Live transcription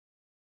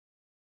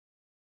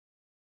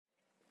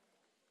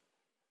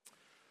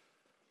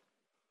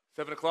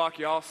7 o'clock,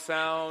 y'all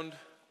sound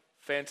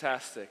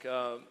fantastic.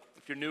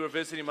 If you're new or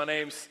visiting, my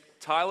name's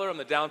Tyler. I'm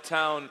the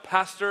downtown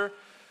pastor,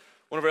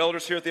 one of our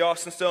elders here at the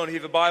Austin Stone. If you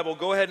have a Bible,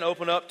 go ahead and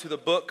open up to the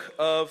book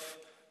of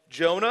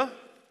Jonah.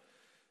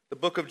 The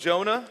book of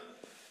Jonah.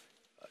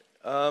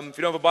 If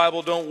you don't have a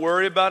Bible, don't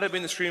worry about it. It'll be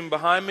in the screen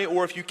behind me.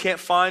 Or if you can't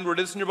find where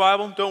it is in your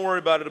Bible, don't worry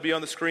about it. It'll be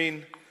on the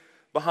screen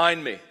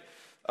behind me.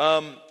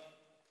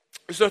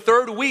 It's our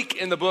third week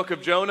in the book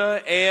of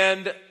Jonah,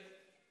 and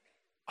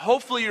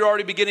hopefully you're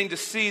already beginning to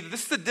see that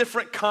this is a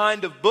different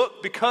kind of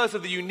book because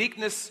of the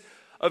uniqueness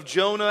of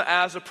Jonah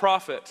as a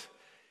prophet.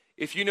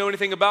 If you know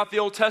anything about the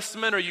Old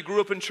Testament or you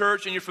grew up in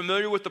church and you're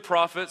familiar with the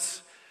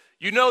prophets,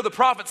 you know the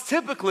prophets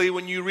typically,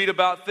 when you read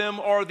about them,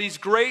 are these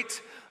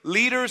great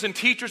leaders and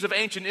teachers of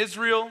ancient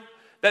Israel,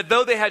 that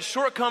though they had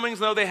shortcomings,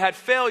 though they had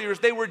failures,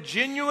 they were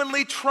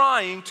genuinely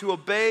trying to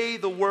obey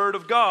the word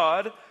of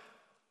God.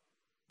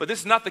 But this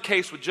is not the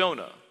case with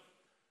Jonah.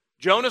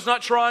 Jonah's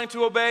not trying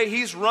to obey.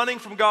 He's running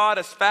from God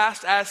as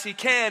fast as he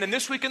can. And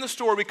this week in the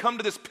story, we come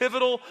to this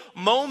pivotal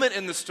moment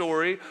in the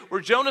story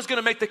where Jonah's going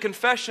to make the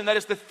confession that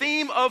is the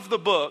theme of the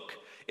book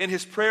in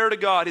his prayer to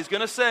God. He's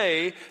going to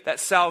say that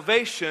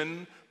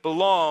salvation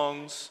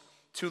belongs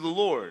to the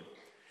Lord.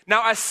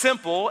 Now, as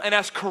simple and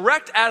as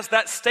correct as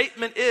that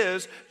statement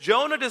is,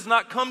 Jonah does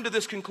not come to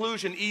this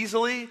conclusion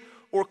easily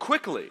or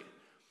quickly.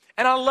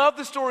 And I love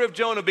the story of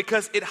Jonah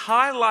because it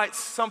highlights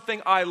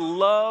something I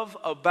love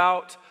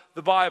about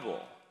the Bible,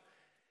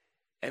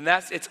 and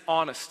that's its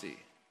honesty.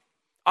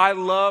 I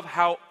love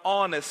how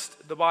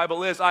honest the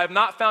Bible is. I have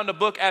not found a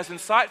book as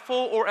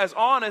insightful or as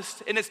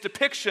honest in its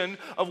depiction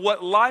of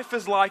what life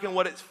is like and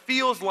what it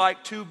feels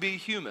like to be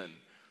human.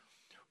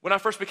 When I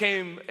first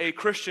became a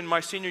Christian my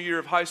senior year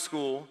of high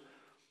school,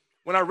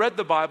 when I read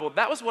the Bible,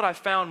 that was what I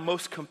found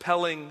most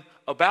compelling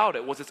about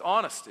it, was its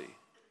honesty.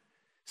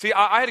 See,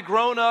 I had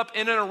grown up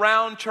in and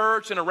around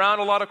church and around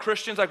a lot of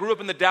Christians. I grew up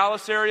in the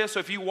Dallas area, so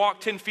if you walk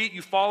 10 feet,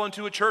 you fall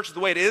into a church. It's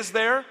the way it is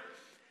there.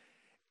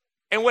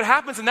 And what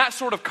happens in that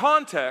sort of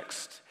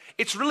context,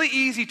 it's really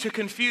easy to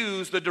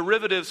confuse the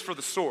derivatives for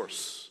the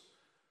source.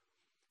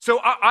 So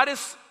I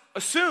just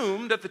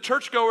assumed that the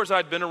churchgoers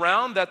I'd been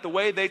around, that the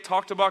way they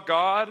talked about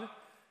God, the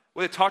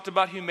way they talked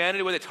about humanity,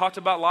 the way they talked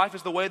about life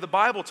is the way the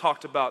Bible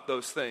talked about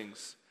those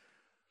things.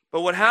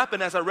 But what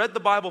happened as I read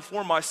the Bible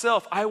for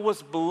myself, I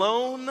was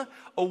blown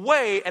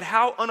away at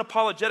how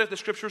unapologetic the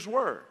scriptures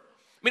were.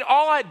 I mean,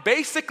 all I'd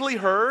basically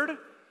heard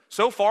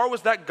so far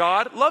was that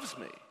God loves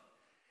me.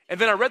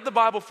 And then I read the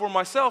Bible for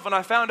myself and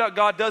I found out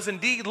God does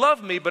indeed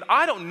love me, but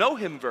I don't know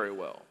him very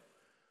well.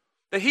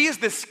 That he is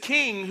this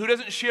king who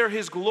doesn't share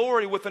his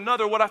glory with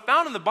another. What I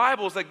found in the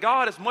Bible is that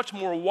God is much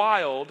more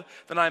wild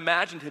than I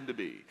imagined him to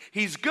be.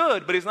 He's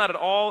good, but he's not at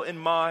all in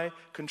my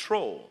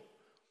control.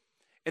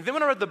 And then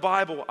when I read the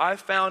Bible, I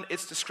found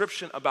its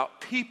description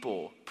about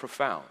people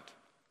profound.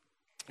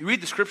 You read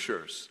the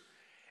scriptures,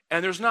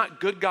 and there's not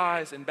good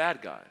guys and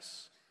bad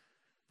guys.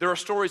 There are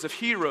stories of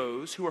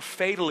heroes who are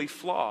fatally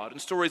flawed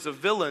and stories of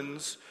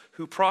villains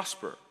who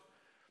prosper.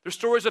 There's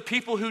stories of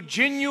people who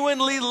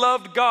genuinely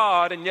loved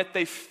God, and yet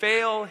they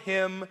fail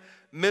him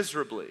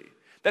miserably.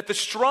 That the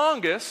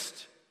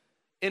strongest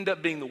end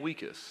up being the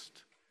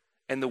weakest,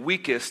 and the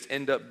weakest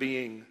end up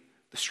being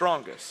the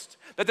strongest.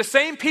 That the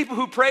same people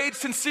who prayed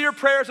sincere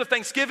prayers of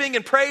thanksgiving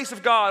and praise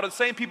of God are the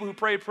same people who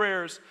prayed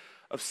prayers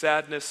of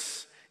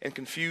sadness and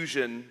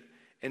confusion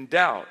and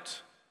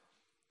doubt.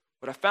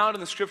 What I found in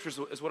the scriptures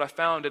is what I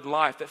found in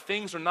life, that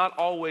things are not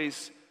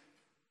always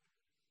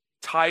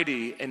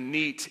tidy and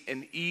neat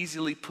and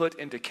easily put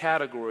into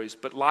categories,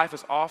 but life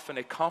is often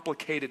a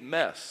complicated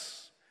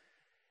mess.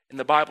 And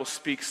the Bible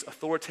speaks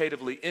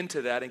authoritatively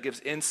into that and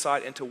gives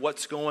insight into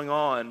what's going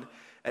on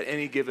at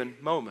any given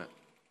moment.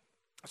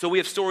 So we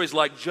have stories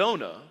like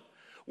Jonah,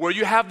 where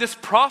you have this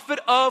prophet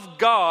of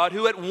God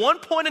who at one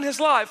point in his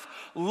life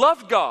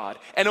loved God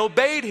and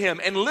obeyed him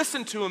and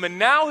listened to him, and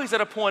now he's at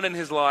a point in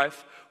his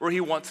life where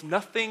he wants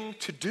nothing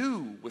to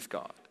do with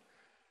God,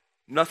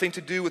 nothing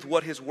to do with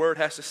what his word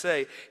has to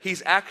say. He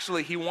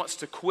wants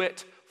to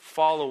quit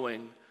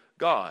following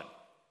God.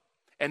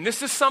 And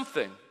this is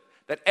something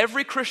that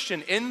every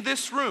Christian in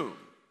this room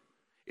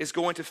is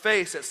going to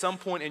face at some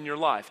point in your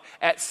life.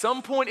 At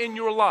some point in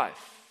your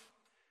life,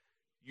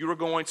 you are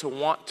going to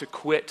want to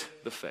quit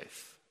the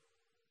faith.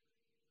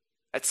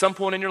 At some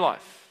point in your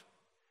life,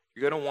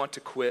 you're going to want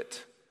to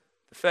quit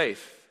the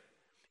faith.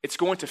 It's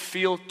going to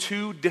feel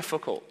too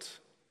difficult.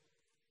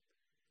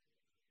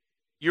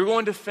 You're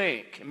going to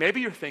think, and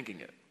maybe you're thinking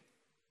it,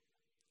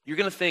 you're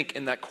going to think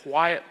in that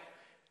quiet,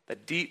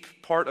 that deep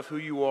part of who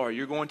you are,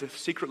 you're going to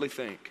secretly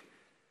think,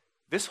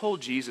 this whole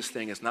Jesus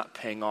thing is not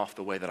paying off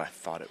the way that I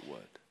thought it would.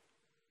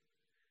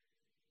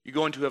 You're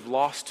going to have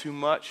lost too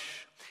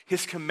much.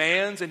 His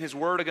commands and his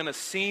word are going to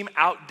seem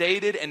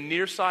outdated and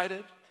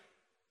nearsighted.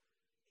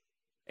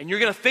 And you're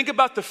going to think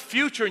about the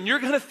future and you're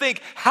going to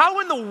think, how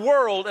in the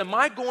world am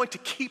I going to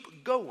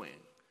keep going?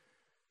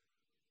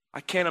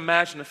 I can't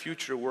imagine a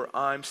future where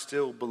I'm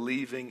still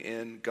believing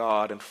in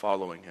God and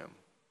following him.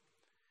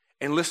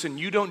 And listen,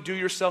 you don't do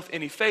yourself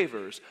any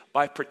favors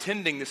by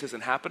pretending this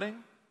isn't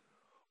happening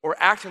or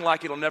acting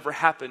like it'll never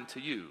happen to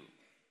you.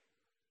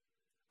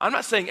 I'm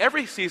not saying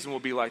every season will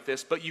be like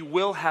this, but you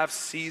will have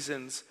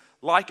seasons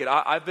like it.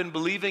 I've been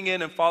believing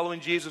in and following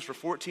Jesus for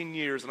 14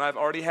 years, and I've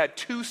already had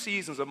 2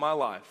 seasons of my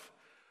life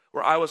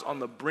where I was on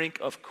the brink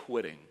of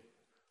quitting.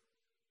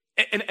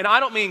 And I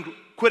don't mean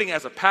quitting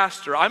as a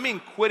pastor. I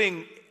mean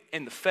quitting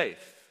in the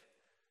faith.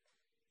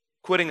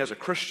 Quitting as a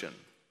Christian.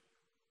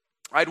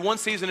 I had one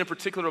season in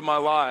particular of my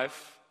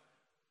life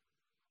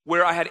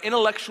where I had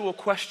intellectual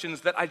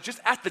questions that I just,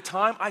 at the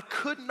time, I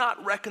could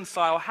not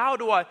reconcile. How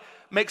do I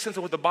make sense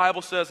of what the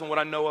Bible says and what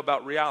I know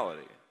about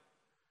reality?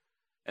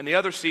 And the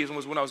other season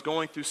was when I was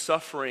going through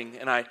suffering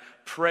and I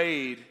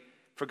prayed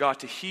for God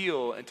to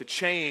heal and to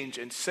change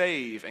and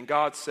save. And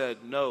God said,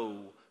 no,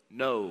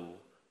 no,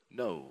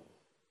 no.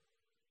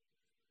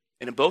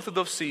 And in both of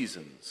those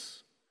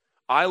seasons,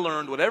 I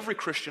learned what every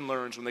Christian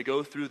learns when they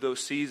go through those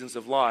seasons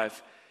of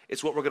life.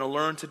 It's what we're going to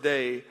learn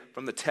today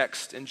from the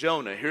text in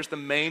Jonah. Here's the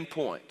main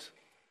point.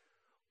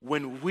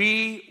 When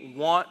we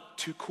want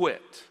to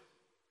quit,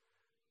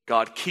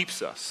 God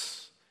keeps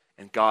us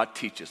and God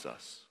teaches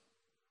us.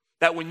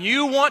 That when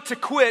you want to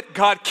quit,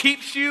 God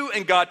keeps you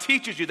and God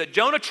teaches you. That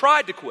Jonah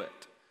tried to quit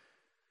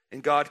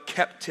and God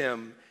kept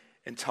him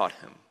and taught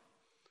him.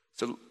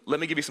 So let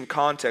me give you some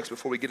context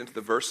before we get into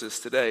the verses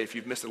today, if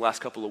you've missed the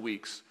last couple of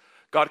weeks.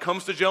 God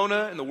comes to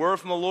Jonah in the word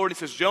from the Lord. He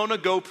says, Jonah,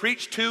 go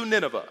preach to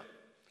Nineveh.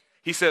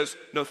 He says,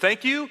 no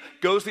thank you,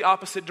 goes the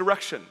opposite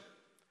direction.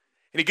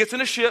 And he gets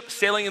in a ship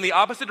sailing in the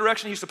opposite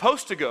direction he's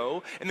supposed to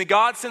go, and then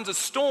God sends a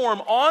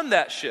storm on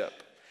that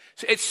ship.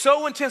 So it's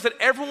so intense that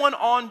everyone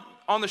on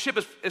the ship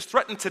is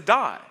threatened to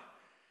die.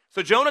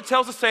 So Jonah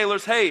tells the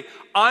sailors, hey,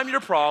 I'm your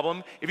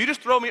problem. If you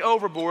just throw me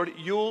overboard,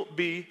 you'll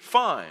be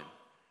fine.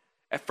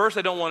 At first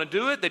they don't want to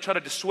do it. They try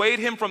to dissuade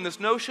him from this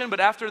notion, but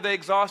after they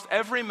exhaust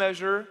every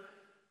measure,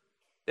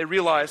 they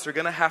realize they're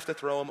going to have to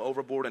throw him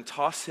overboard and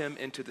toss him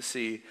into the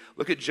sea.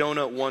 Look at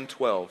Jonah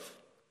 1:12.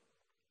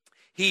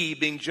 He,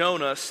 being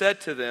Jonah, said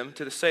to them,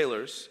 to the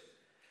sailors,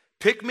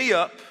 pick me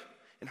up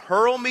and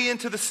hurl me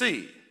into the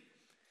sea.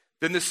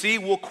 Then the sea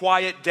will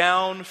quiet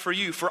down for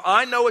you. For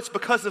I know it's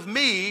because of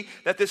me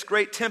that this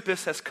great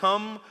tempest has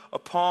come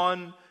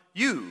upon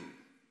you.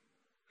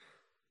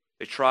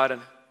 They try to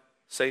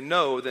say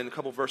no, then a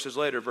couple verses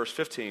later, verse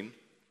 15.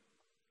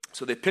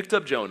 So they picked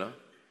up Jonah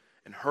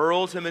and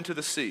hurled him into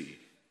the sea,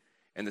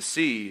 and the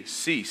sea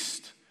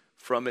ceased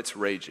from its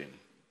raging.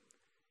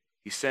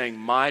 He's saying,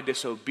 my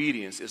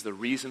disobedience is the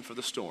reason for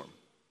the storm.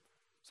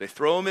 So they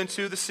throw him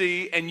into the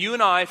sea, and you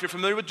and I, if you're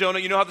familiar with Jonah,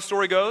 you know how the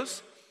story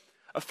goes.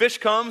 A fish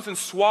comes and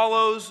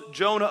swallows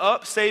Jonah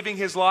up, saving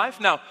his life.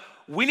 Now,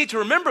 we need to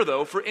remember,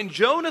 though, for in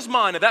Jonah's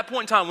mind at that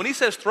point in time, when he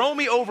says, throw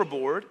me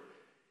overboard,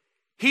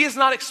 he is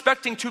not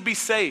expecting to be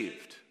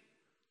saved.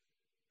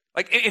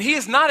 And he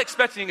is not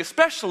expecting,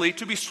 especially,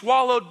 to be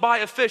swallowed by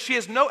a fish. He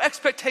has no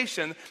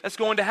expectation that's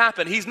going to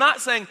happen. He's not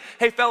saying,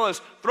 hey,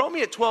 fellas, throw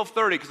me at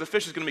 12:30 because the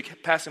fish is going to be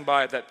passing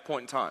by at that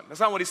point in time. That's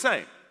not what he's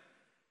saying.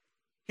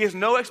 He has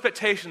no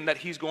expectation that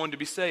he's going to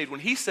be saved. When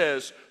he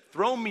says,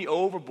 throw me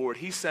overboard,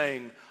 he's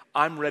saying,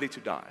 I'm ready to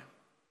die.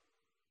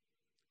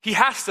 He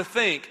has to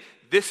think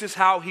this is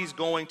how he's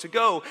going to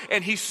go.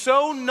 And he's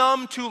so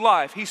numb to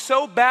life. He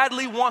so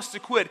badly wants to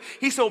quit.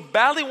 He so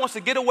badly wants to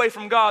get away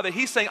from God that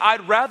he's saying,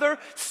 I'd rather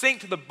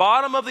sink to the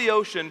bottom of the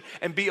ocean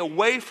and be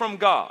away from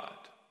God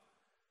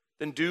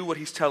than do what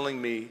he's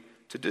telling me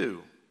to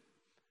do.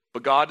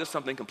 But God does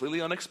something completely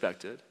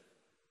unexpected,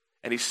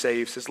 and he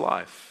saves his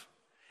life.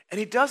 And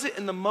he does it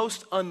in the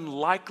most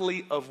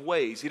unlikely of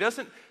ways. He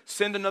doesn't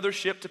send another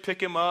ship to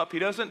pick him up. He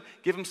doesn't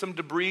give him some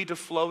debris to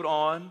float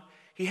on.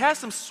 He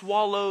has him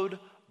swallowed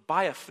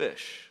by a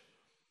fish.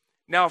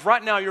 Now, if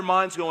right now your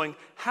mind's going,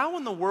 how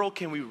in the world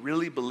can we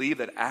really believe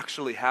that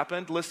actually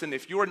happened? Listen,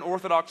 if you're an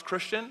Orthodox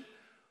Christian,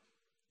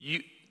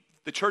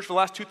 the church for the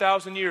last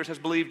 2,000 years has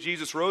believed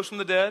Jesus rose from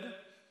the dead,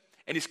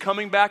 and he's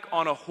coming back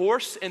on a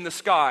horse in the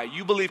sky.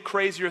 You believe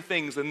crazier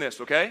things than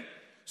this, okay?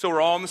 So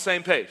we're all on the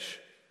same page.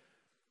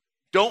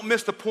 Don't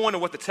miss the point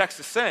of what the text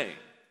is saying.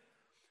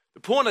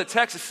 The point of the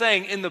text is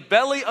saying, in the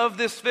belly of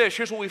this fish,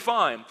 here's what we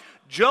find.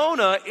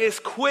 Jonah is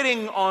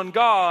quitting on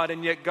God,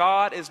 and yet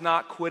God is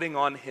not quitting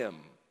on him.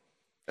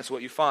 That's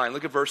what you find.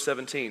 Look at verse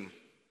 17.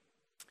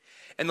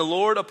 And the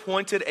Lord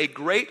appointed a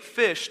great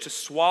fish to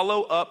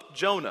swallow up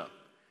Jonah.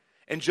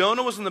 And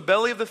Jonah was in the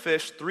belly of the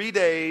fish 3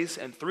 days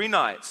and 3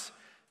 nights.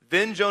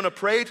 Then Jonah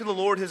prayed to the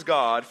Lord his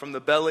God from the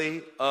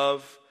belly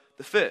of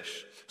the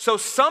fish. So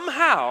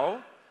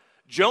somehow,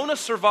 Jonah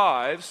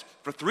survives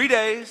for 3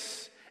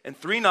 days and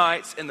 3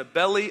 nights in the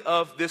belly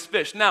of this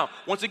fish. Now,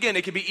 once again,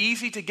 it can be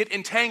easy to get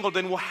entangled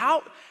in, well,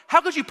 how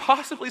could you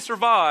possibly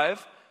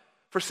survive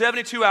for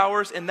 72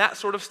 hours in that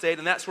sort of state,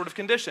 in that sort of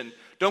condition?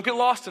 Don't get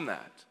lost in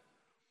that.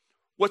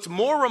 What's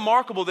more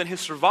remarkable than his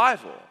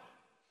survival,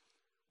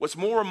 what's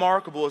more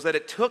remarkable is that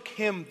it took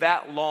him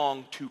that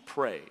long to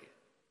pray.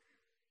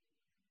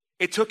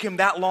 It took him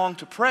that long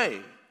to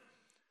pray.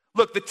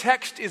 Look, the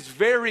text is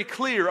very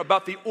clear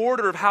about the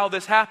order of how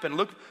this happened.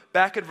 Look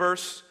back at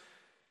verse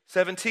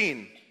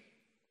 17.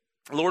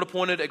 The Lord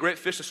appointed a great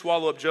fish to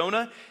swallow up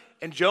Jonah,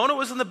 And Jonah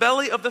was in the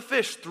belly of the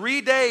fish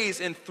 3 days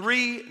and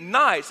 3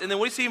 nights. And then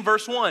what do you see in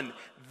verse 1?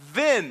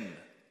 Then,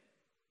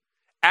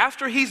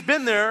 after he's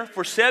been there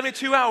for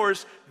 72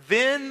 hours,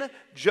 then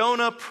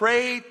Jonah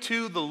prayed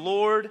to the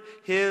Lord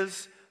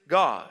his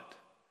God.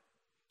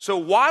 So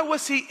why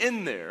was he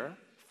in there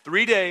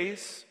 3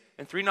 days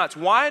and 3 nights?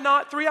 Why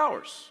not 3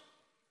 hours?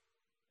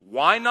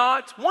 Why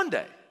not 1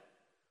 day?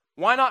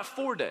 Why not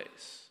 4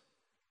 days?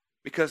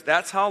 Because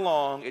that's how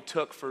long it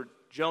took for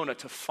Jonah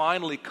to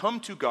finally come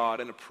to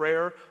God in a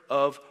prayer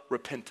of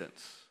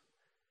repentance.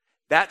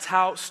 That's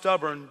how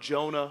stubborn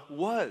Jonah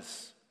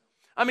was.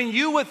 I mean,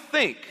 you would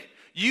think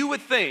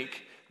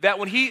that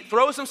when he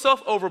throws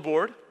himself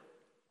overboard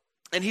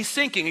and he's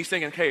sinking, he's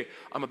thinking, okay,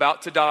 I'm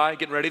about to die,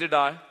 getting ready to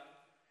die.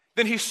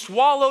 Then he's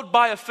swallowed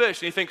by a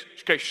fish and he thinks,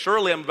 okay,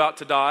 surely I'm about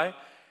to die.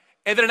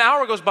 And then an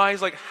hour goes by,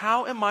 he's like,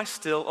 how am I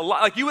still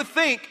alive? Like, you would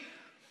think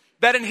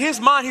that in his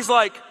mind, he's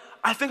like,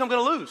 I think I'm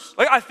going to lose.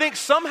 Like, I think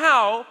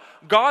somehow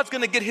God's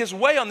going to get his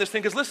way on this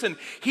thing. Because listen,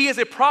 he is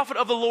a prophet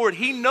of the Lord.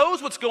 He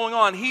knows what's going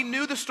on. He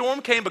knew the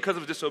storm came because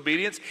of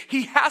disobedience.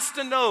 He has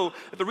to know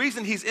that the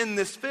reason he's in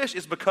this fish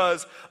is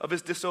because of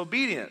his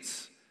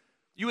disobedience.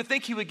 You would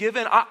think he would give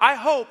in. I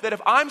hope that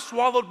if I'm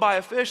swallowed by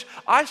a fish,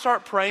 I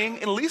start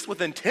praying at least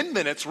within 10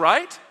 minutes,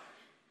 right?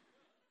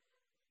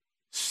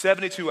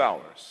 72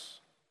 hours.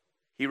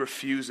 He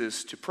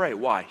refuses to pray.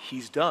 Why?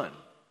 He's done.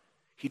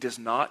 He does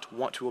not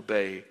want to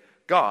obey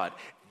God.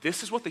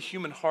 This is what the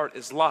human heart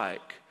is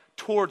like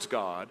towards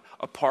God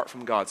apart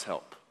from God's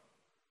help.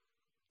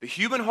 The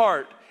human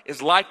heart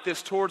is like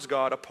this towards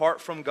God apart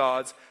from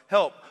God's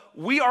help.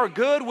 We are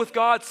good with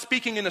God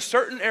speaking into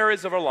certain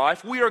areas of our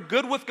life. We are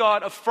good with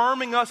God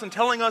affirming us and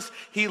telling us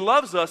he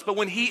loves us. But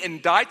when he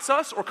indicts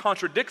us or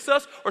contradicts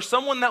us or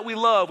someone that we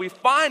love, we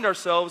find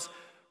ourselves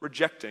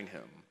rejecting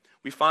him.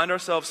 We find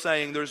ourselves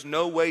saying there's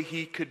no way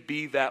he could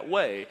be that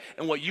way.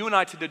 And what you and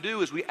I tend to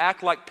do is we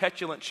act like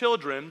petulant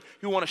children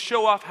who want to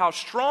show off how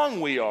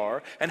strong we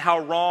are and how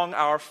wrong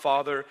our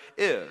Father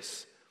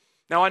is.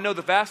 Now, I know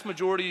the vast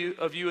majority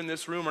of you in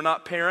this room are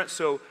not parents,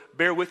 so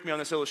bear with me on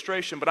this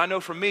illustration. But I know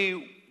for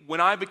me,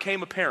 when I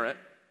became a parent,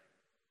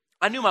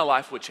 I knew my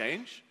life would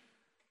change.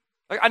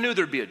 Like, I knew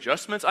there'd be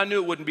adjustments. I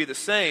knew it wouldn't be the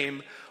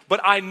same. But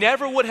I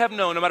never would have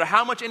known, no matter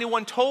how much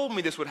anyone told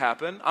me this would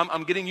happen,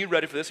 I'm getting you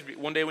ready for this.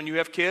 One day when you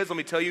have kids, let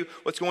me tell you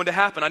what's going to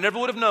happen. I never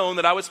would have known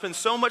that I would spend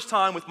so much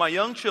time with my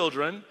young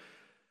children,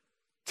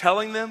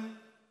 telling them,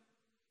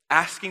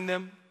 asking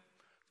them,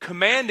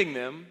 commanding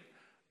them,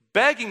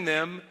 begging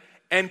them,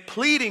 and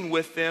pleading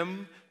with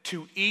them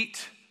to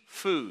eat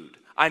food.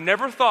 I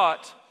never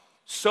thought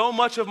so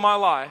much of my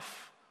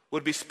life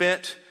would be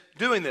spent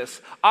doing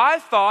this. I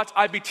thought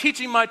I'd be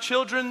teaching my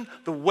children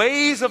the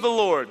ways of the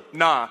Lord.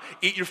 Nah,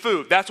 eat your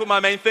food. That's what my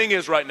main thing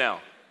is right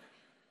now.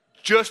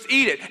 Just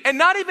eat it. And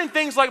not even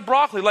things like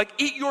broccoli, like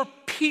eat your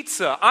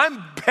pizza.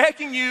 I'm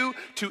begging you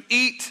to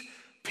eat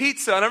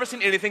pizza. I've never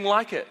seen anything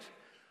like it.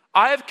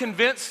 I have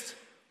convinced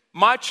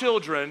my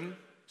children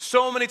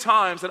so many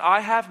times that I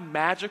have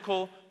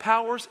magical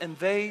powers and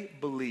they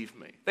believe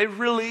me. They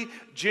really,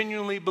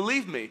 genuinely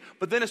believe me.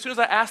 But then as soon as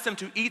I ask them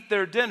to eat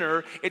their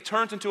dinner, it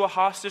turns into a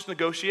hostage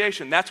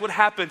negotiation. That's what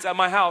happens at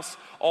my house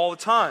all the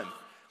time.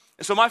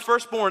 And so my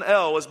firstborn,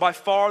 Elle, was by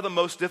far the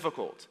most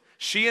difficult.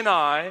 She and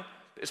I,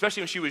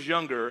 especially when she was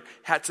younger,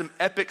 had some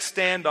epic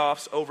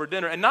standoffs over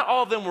dinner. And not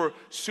all of them were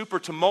super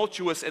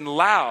tumultuous and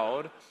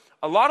loud.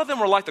 A lot of them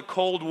were like the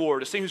Cold War,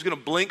 to see who's going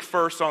to blink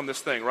first on this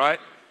thing, right?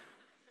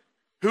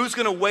 Who's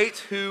going to wait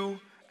who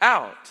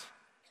out?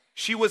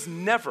 She was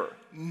never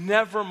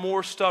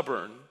more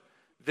stubborn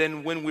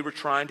than when we were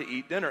trying to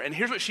eat dinner. And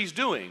here's what she's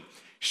doing.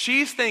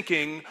 She's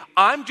thinking,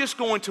 I'm just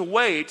going to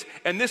wait,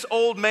 and this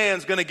old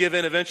man's going to give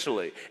in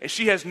eventually. And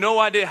she has no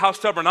idea how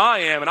stubborn I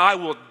am, and I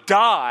will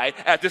die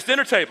at this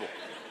dinner table.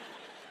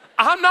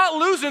 I'm not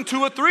losing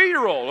to a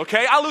 3-year-old,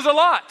 okay? I lose a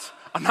lot.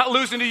 I'm not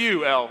losing to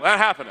you, Elle. That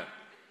happening.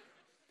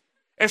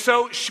 And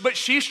so, but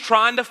she's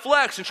trying to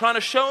flex and trying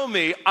to show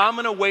me, I'm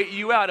going to wait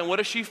you out. And what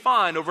does she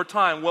find over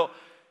time? Well,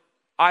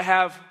 I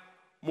have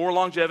more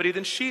longevity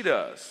than she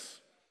does.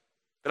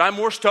 That I'm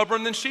more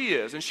stubborn than she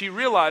is. And she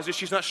realizes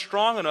she's not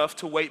strong enough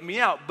to wait me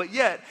out. But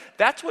yet,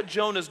 that's what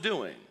Jonah's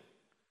doing.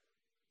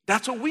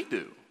 That's what we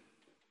do.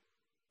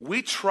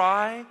 We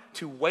try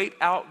to wait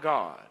out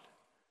God.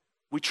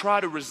 We try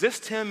to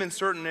resist him in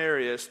certain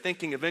areas,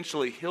 thinking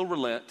eventually he'll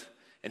relent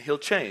and he'll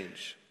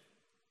change.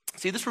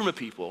 See, this room of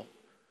people,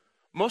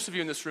 most of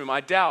you in this room, I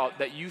doubt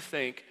that you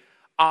think,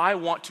 I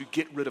want to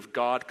get rid of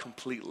God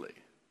completely.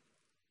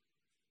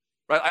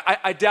 Right?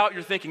 I doubt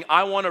you're thinking,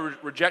 I want to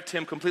reject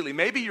him completely.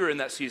 Maybe you're in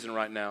that season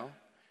right now,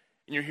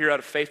 and you're here out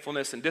of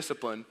faithfulness and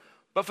discipline.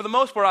 But for the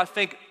most part, I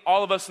think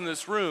all of us in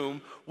this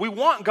room, we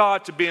want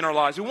God to be in our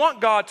lives. We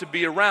want God to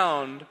be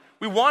around.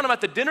 We want him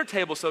at the dinner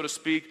table, so to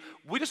speak.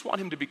 We just want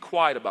him to be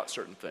quiet about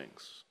certain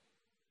things.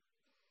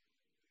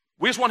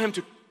 We just want him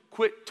to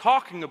quit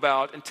talking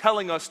about and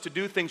telling us to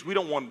do things we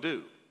don't want to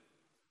do.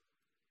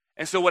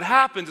 And so what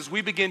happens is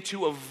we begin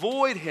to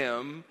avoid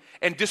him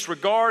and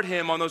disregard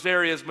him on those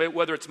areas,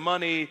 whether it's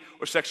money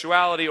or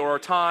sexuality or our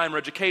time or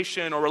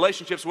education or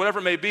relationships, whatever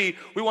it may be,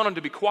 we want him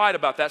to be quiet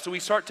about that, so we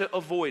start to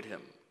avoid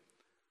him.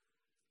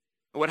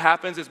 And what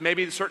happens is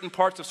maybe certain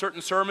parts of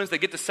certain sermons, they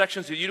get to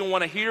sections that you don't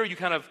want to hear, you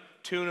kind of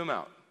tune them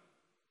out.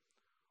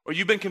 Or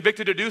you've been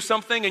convicted to do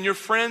something, and your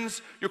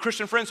friends, your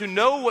Christian friends who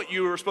know what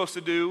you were supposed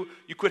to do,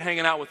 you quit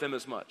hanging out with them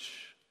as much.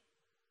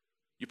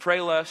 You pray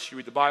less, you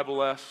read the Bible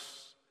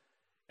less.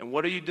 And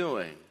what are you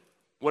doing?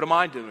 What am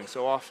I doing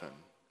so often?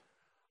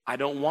 I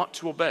don't want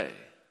to obey.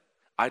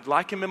 I'd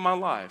like him in my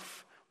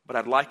life, but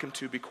I'd like him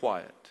to be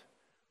quiet.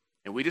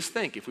 And we just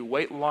think if we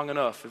wait long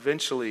enough,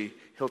 eventually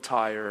he'll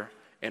tire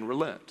and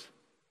relent.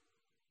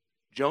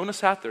 Jonah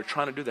sat there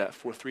trying to do that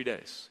for 3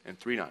 days and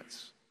 3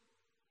 nights.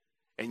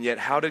 And yet,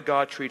 how did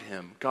God treat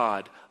him?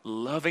 God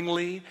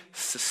lovingly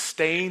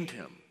sustained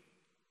him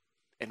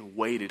and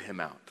waited him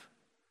out.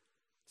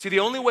 See,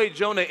 the only way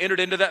Jonah entered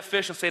into that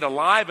fish and stayed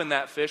alive in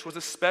that fish was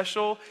a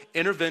special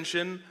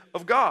intervention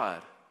of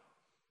God.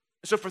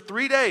 So for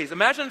 3 days,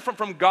 imagine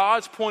from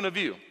God's point of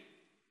view,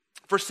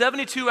 for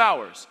 72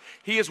 hours,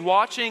 he is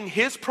watching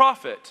his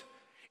prophet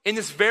in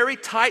this very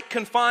tight,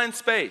 confined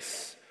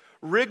space,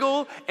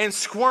 wriggle and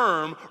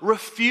squirm,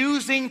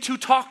 refusing to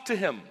talk to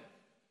him.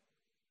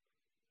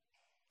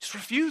 Just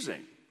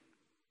refusing.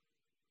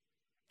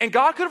 And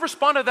God could have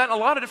responded to that in a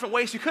lot of different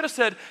ways. He could have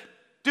said,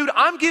 dude,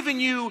 I'm giving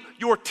you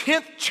your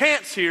 10th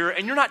chance here,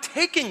 and you're not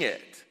taking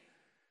it.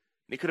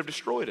 And he could have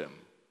destroyed him.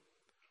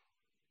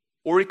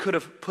 Or he could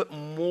have put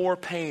more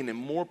pain and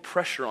more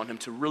pressure on him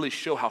to really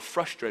show how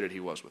frustrated he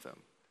was with him.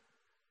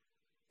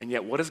 And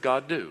yet, what does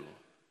God do?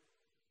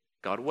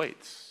 God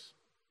waits.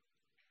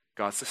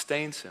 God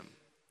sustains him.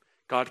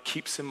 God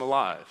keeps him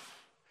alive.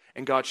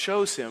 And God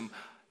shows him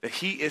that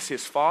he is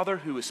his father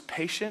who is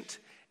patient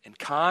and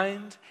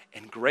kind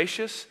and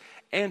gracious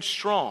and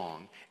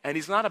strong. And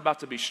he's not about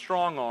to be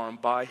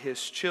strong-armed by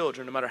his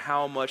children, no matter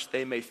how much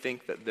they may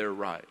think that they're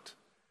right.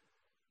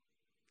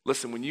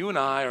 Listen, when you and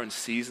I are in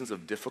seasons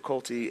of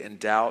difficulty and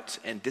doubt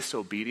and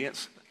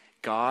disobedience,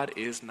 God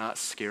is not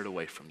scared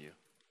away from you.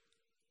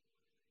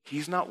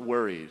 He's not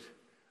worried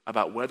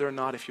about whether or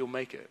not if you'll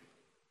make it.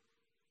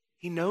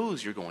 He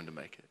knows you're going to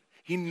make it.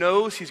 He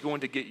knows he's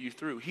going to get you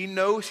through. He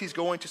knows he's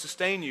going to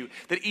sustain you.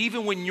 That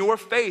even when your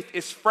faith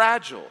is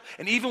fragile,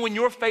 and even when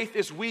your faith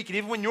is weak, and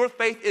even when your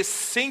faith is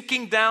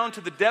sinking down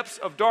to the depths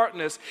of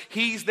darkness,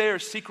 he's there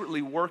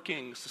secretly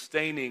working,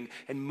 sustaining,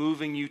 and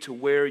moving you to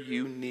where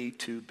you need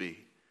to be.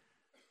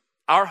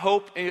 Our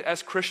hope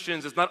as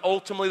Christians is not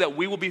ultimately that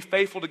we will be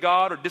faithful to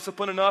God or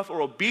disciplined enough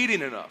or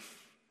obedient enough.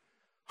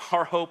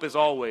 Our hope is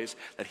always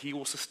that he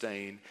will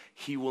sustain,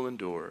 he will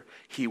endure,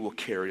 he will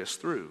carry us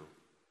through.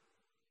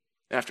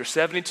 After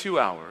 72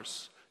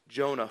 hours,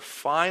 Jonah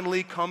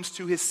finally comes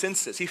to his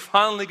senses. He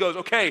finally goes,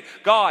 okay,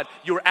 God,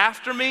 you're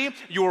after me,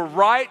 you're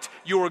right,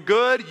 you're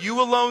good,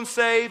 you alone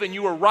save, and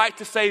you are right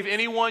to save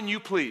anyone you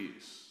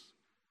please.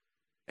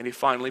 And he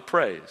finally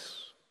prays.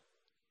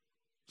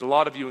 There's a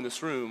lot of you in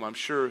this room, I'm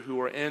sure, who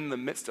are in the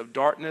midst of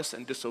darkness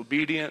and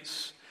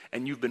disobedience,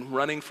 and you've been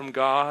running from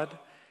God,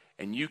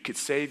 and you could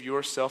save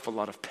yourself a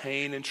lot of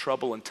pain and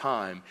trouble and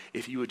time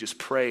if you would just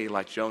pray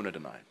like Jonah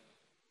tonight.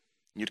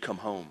 You'd come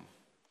home.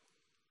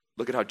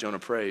 Look at how Jonah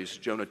prays,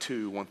 Jonah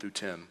 2, 1 through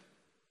 10.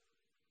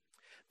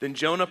 Then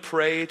Jonah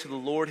prayed to the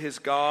Lord his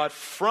God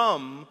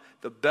from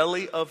the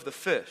belly of the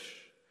fish,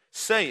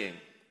 saying,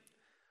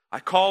 I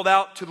called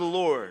out to the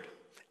Lord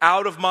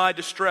out of my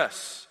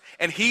distress,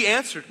 and he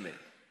answered me.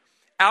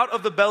 Out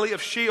of the belly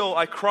of Sheol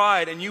I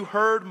cried, and you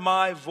heard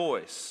my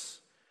voice.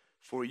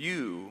 For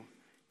you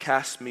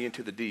cast me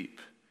into the deep,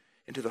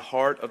 into the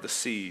heart of the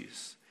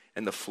seas,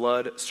 and the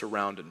flood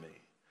surrounded me.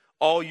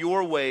 All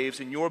your waves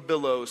and your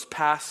billows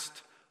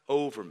passed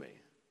over me.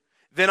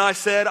 Then I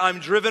said, I'm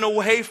driven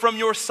away from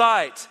your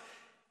sight,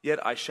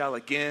 yet I shall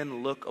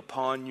again look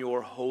upon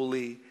your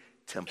holy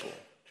temple.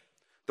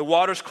 The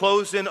waters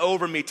closed in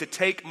over me to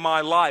take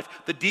my life.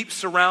 The deep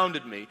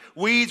surrounded me.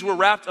 Weeds were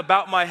wrapped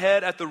about my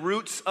head at the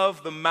roots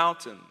of the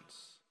mountains.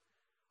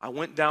 I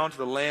went down to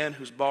the land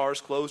whose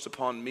bars closed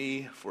upon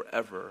me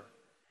forever.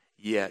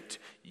 Yet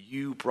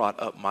you brought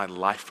up my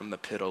life from the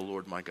pit, O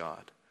Lord my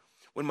God.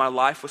 When my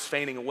life was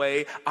fading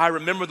away, I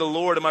remembered the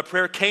Lord, and my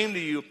prayer came to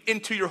you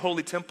into your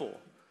holy temple.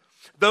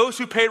 Those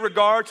who pay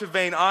regard to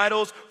vain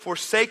idols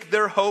forsake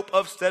their hope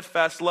of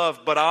steadfast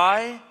love. But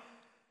I,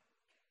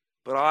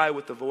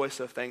 with the voice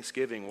of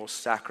thanksgiving, will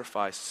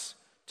sacrifice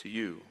to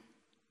you.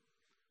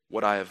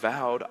 What I have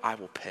vowed, I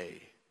will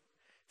pay.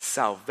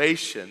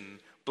 Salvation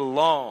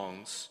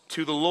belongs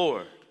to the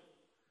Lord.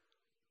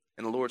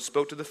 And the Lord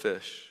spoke to the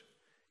fish,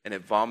 and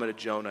it vomited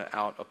Jonah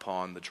out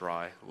upon the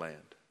dry land.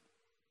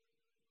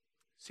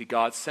 See,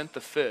 God sent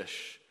the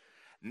fish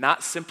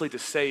not simply to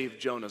save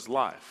Jonah's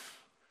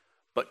life,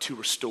 but to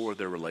restore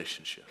their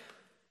relationship.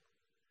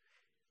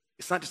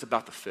 It's not just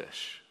about the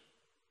fish.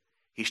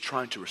 He's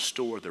trying to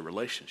restore their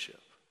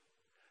relationship.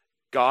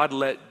 God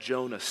let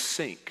Jonah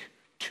sink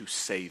to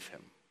save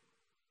him.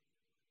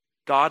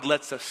 God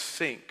lets us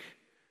sink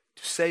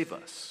to save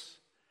us.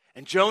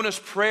 And Jonah's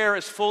prayer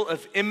is full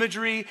of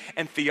imagery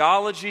and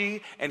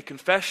theology and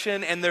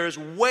confession, and there is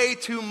way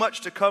too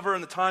much to cover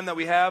in the time that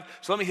we have.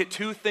 So let me hit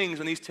two things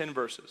in these 10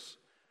 verses.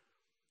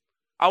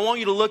 I want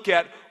you to look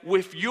at,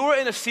 if you're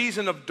in a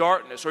season of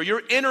darkness or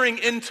you're entering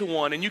into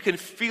one and you can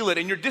feel it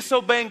and you're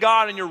disobeying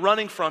God and you're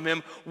running from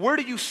Him, where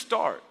do you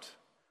start?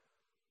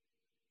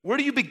 Where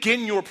do you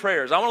begin your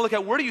prayers? I want to look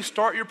at, where do you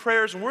start your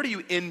prayers and where do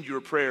you end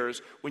your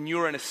prayers when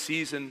you're in a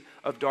season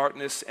of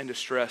darkness and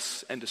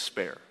distress and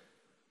despair?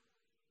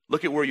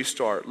 Look at where you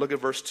start. Look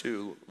at verse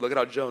 2. Look at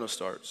how Jonah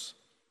starts.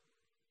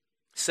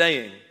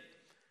 Saying,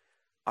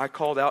 I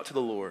called out to the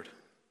Lord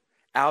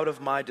out of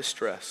my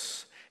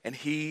distress, and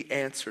He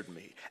answered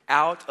me.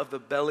 Out of the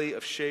belly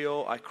of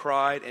Sheol I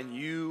cried, and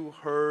you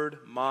heard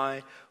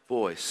my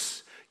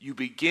voice. You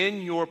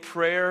begin your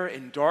prayer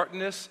in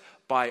darkness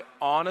by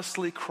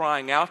honestly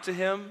crying out to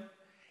Him,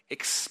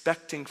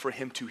 expecting for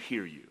Him to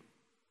hear you.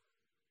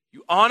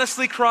 You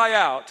honestly cry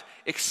out,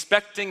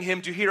 expecting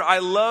Him to hear. I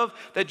love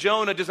that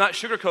Jonah does not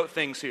sugarcoat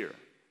things here.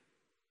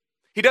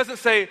 He doesn't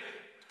say,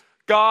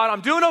 God,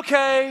 I'm doing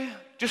okay,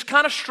 just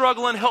kind of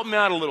struggling, help me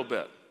out a little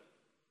bit.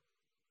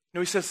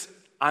 No, he says,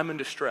 I'm in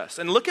distress.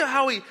 And look at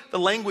how the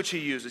language he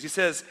uses. He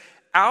says,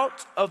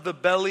 out of the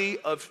belly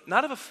of,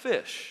 not of a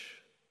fish,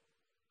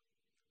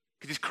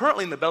 because he's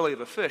currently in the belly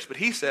of a fish, but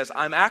he says,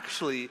 I'm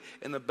actually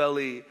in the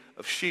belly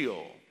of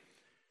Sheol.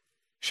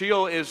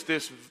 Sheol is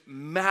this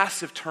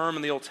massive term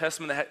in the Old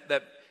Testament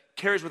that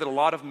carries with it a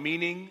lot of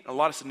meaning, a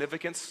lot of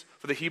significance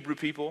for the Hebrew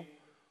people.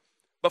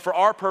 But for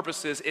our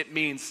purposes, it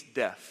means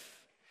death.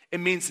 It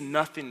means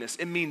nothingness.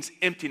 It means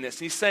emptiness.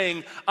 And he's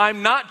saying,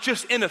 I'm not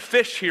just in a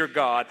fish here,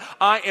 God.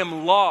 I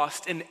am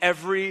lost in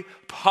every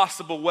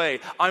possible way.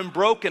 I'm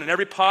broken in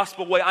every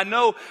possible way. I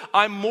know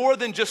I'm more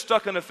than just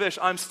stuck in a fish.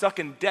 I'm stuck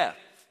in death.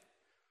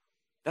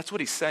 That's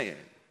what he's saying.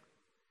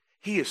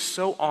 He is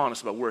so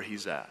honest about where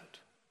he's at.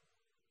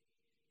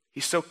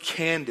 He's so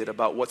candid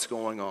about what's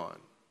going on.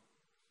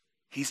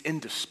 He's in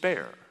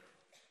despair.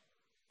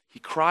 He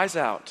cries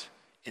out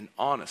in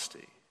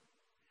honesty,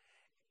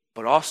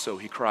 but also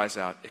he cries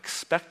out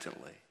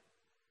expectantly.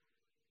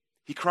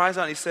 He cries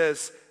out and he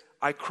says,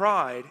 I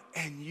cried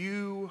and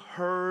you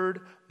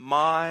heard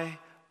my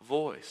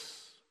voice.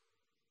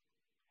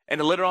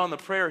 And later on in the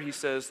prayer, he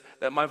says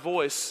that my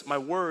voice, my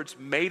words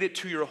made it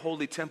to your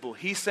holy temple.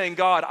 He's saying,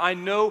 God, I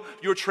know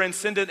you're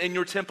transcendent in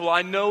your temple.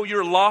 I know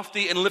you're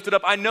lofty and lifted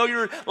up. I know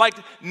you're like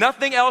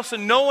nothing else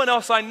and no one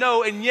else I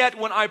know. And yet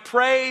when I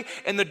pray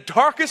in the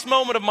darkest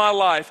moment of my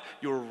life,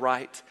 you're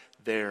right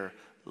there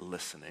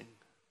listening.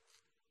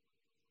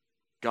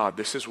 God,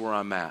 this is where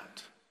I'm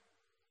at.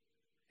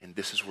 And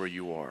this is where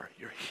you are.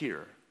 You're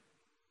here.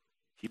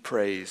 He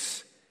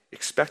prays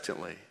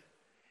expectantly.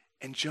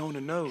 And Jonah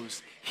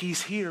knows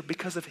he's here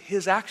because of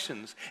his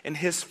actions and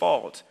his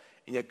fault.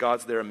 And yet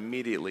God's there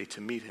immediately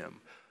to meet him.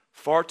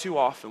 Far too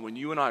often when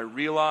you and I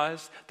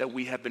realize that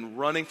we have been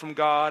running from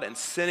God and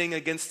sinning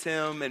against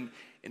Him and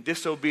in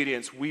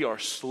disobedience, we are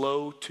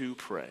slow to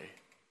pray.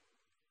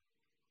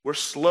 We're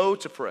slow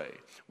to pray.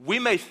 We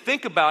may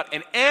think about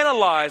and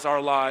analyze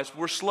our lives.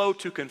 We're slow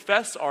to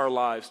confess our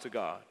lives to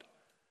God.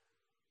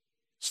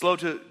 Slow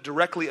to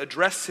directly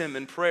address Him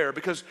in prayer,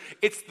 because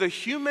it's the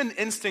human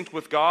instinct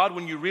with God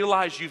when you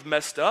realize you've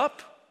messed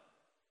up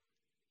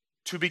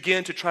to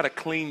begin to try to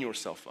clean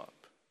yourself up.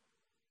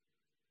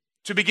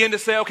 To begin to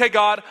say, okay,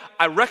 God,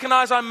 I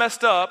recognize I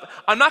messed up.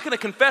 I'm not going to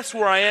confess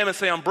where I am and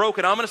say I'm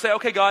broken. I'm going to say,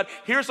 okay, God,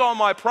 here's all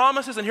my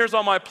promises and here's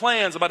all my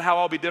plans about how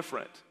I'll be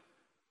different.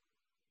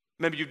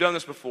 Maybe you've done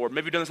this before.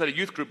 Maybe you've done this at a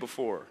youth group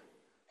before.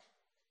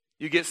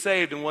 You get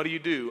saved, and what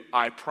do?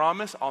 I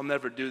promise I'll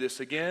never do this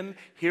again.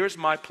 Here's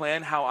my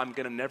plan how I'm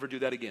going to never do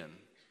that again.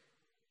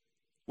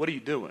 What are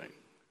you doing?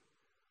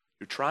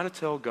 You're trying to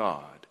tell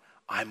God,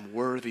 I'm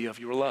worthy of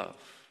your love.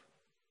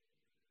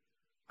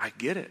 I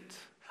get it.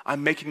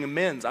 I'm making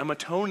amends. I'm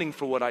atoning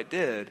for what I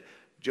did.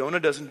 Jonah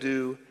doesn't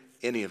do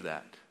any of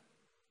that.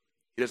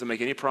 He doesn't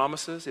make any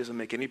promises. He doesn't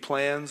make any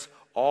plans.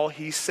 All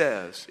he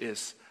says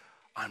is,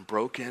 I'm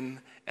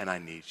broken and I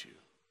need you.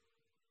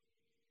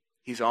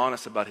 He's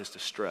honest about his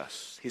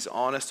distress. He's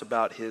honest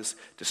about his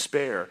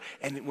despair.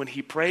 And when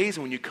he prays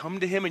and when you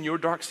come to him in your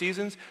dark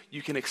seasons,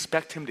 you can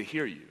expect him to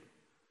hear you.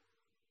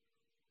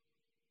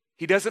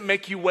 He doesn't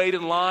make you wait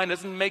in line,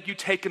 doesn't make you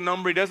take a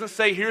number. He doesn't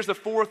say, here's the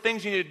 4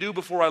 things you need to do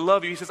before I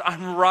love you. He says,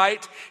 I'm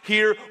right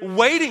here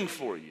waiting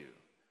for you.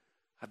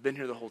 I've been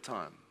here the whole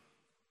time.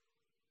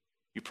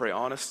 You pray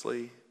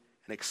honestly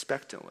and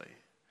expectantly.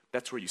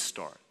 That's where you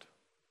start.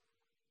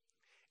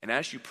 And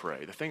as you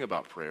pray, the thing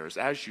about prayer is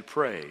as you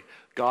pray,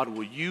 God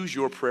will use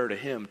your prayer to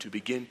Him to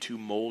begin to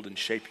mold and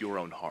shape your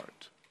own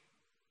heart.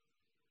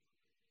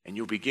 And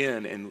you'll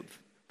begin, and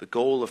the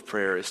goal of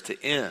prayer is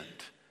to end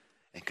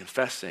in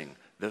confessing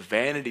the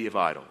vanity of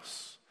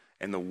idols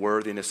and the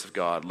worthiness of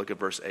God. Look at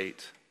verse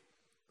 8.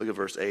 Look at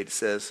verse 8. It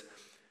says,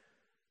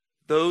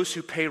 those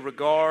who pay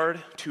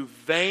regard to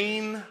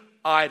vain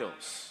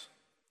idols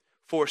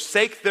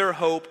forsake their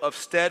hope of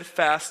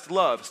steadfast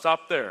love.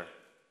 Stop there.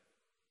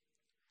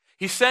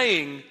 He's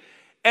saying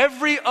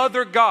every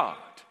other god,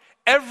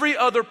 every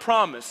other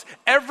promise,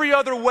 every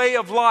other way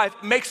of life,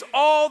 makes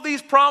all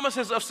these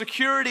promises of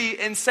security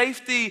and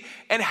safety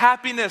and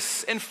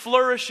happiness and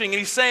flourishing. And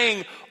he's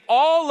saying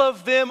all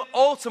of them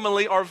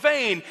ultimately are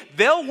vain.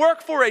 They'll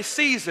work for a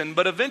season,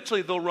 but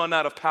eventually they'll run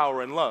out of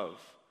power and love.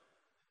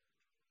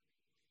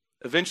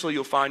 Eventually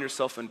you'll find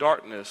yourself in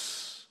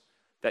darkness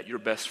that your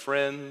best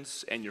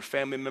friends and your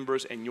family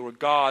members and your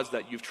gods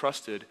that you've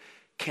trusted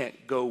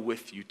can't go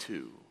with you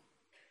to.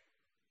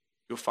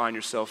 You'll find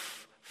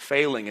yourself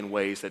failing in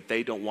ways that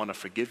they don't want to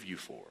forgive you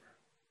for,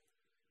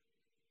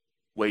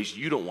 ways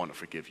you don't want to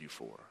forgive you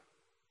for.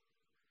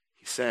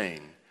 He's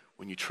saying,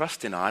 when you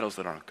trust in idols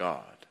that aren't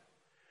God,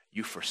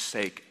 you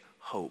forsake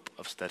hope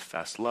of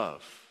steadfast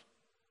love.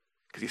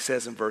 Because he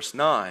says in verse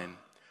 9,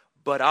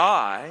 but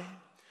I,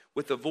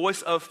 with the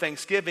voice of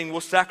thanksgiving,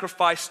 will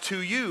sacrifice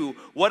to you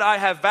what I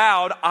have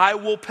vowed, I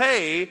will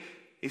pay.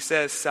 He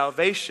says,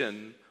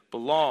 salvation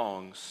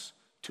belongs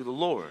to the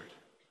Lord.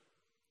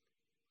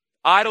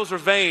 Idols are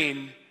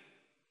vain.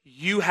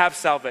 You have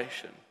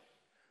salvation.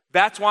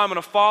 That's why I'm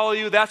going to follow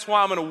you. That's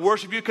why I'm going to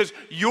worship you, because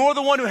you're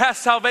the one who has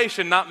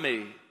salvation, not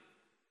me.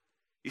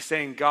 He's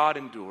saying God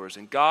endures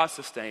and God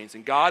sustains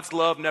and God's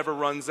love never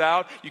runs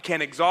out. You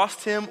can't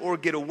exhaust him or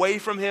get away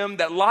from him.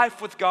 That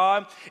life with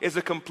God is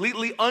a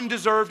completely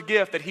undeserved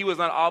gift that he was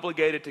not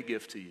obligated to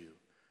give to you.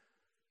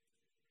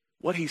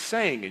 What he's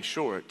saying, in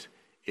short,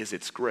 is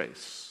it's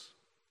grace.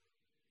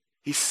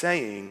 He's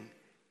saying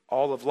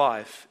all of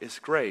life is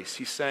grace.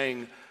 He's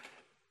saying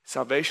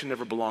salvation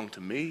never belonged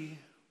to me.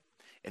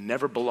 It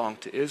never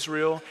belonged to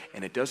Israel,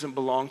 and it doesn't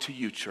belong to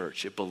you,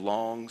 church. It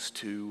belongs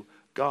to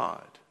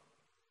God.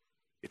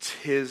 It's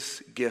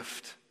his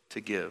gift to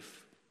give.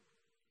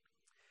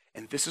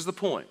 And this is the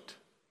point.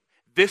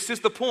 This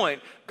is the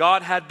point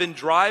God had been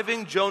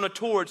driving Jonah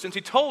towards since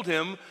he told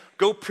him,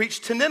 go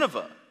preach to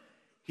Nineveh.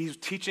 He's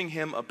teaching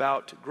him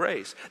about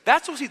grace.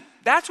 That's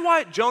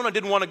why Jonah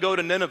didn't want to go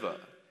to Nineveh.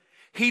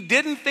 He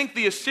didn't think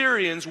the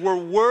Assyrians were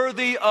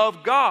worthy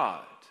of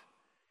God.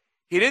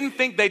 He didn't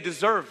think they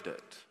deserved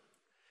it.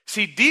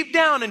 See, deep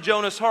down in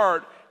Jonah's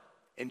heart,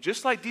 and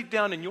just like deep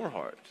down in your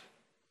heart,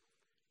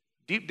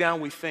 deep down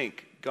we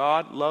think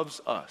God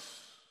loves us.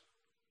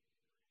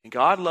 And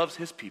God loves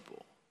his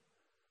people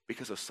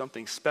because of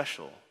something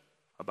special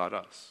about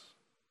us.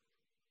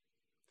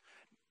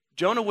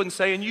 Jonah wouldn't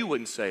say, and you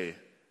wouldn't say,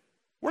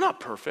 we're not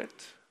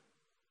perfect.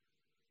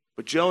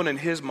 But Jonah in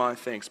his mind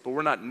thinks, but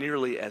we're not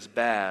nearly as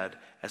bad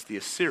as the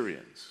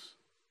Assyrians.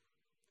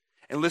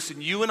 And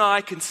listen, you and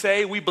I can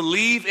say we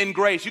believe in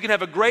grace. You can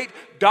have a great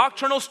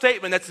doctrinal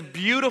statement that's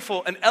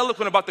beautiful and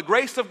eloquent about the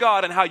grace of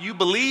God and how you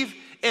believe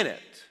in it.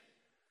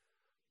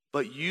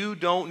 But you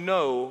don't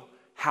know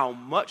how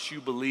much you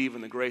believe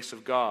in the grace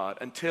of God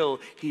until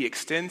he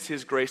extends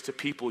his grace to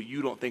people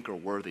you don't think are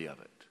worthy of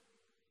it.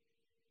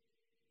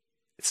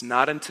 It's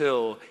not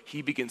until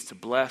he begins to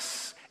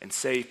bless and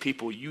save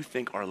people you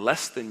think are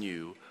less than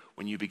you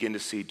when you begin to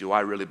see, do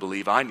I really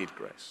believe I need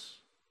grace?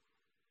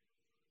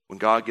 When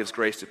God gives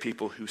grace to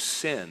people who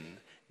sin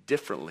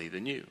differently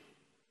than you,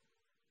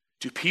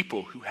 to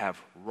people who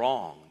have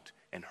wronged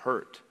and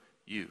hurt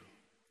you,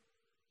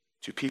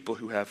 to people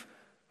who have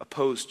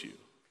opposed you.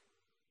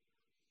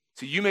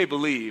 So you may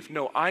believe,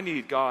 no, I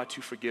need God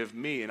to forgive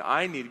me and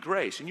I need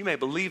grace. And you may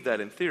believe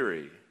that in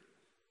theory.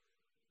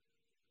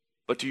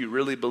 But do you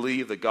really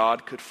believe that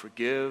God could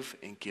forgive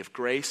and give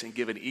grace and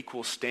give an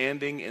equal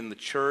standing in the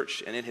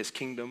church and in his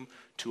kingdom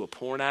to a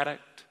porn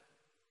addict,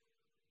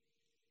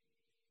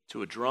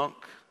 to a drunk,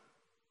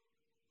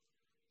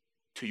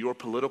 to your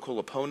political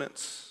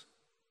opponents,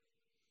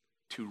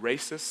 to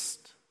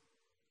racists,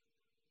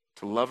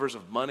 to lovers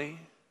of money,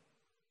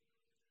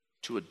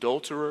 to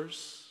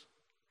adulterers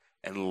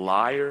and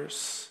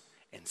liars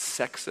and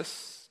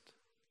sexists?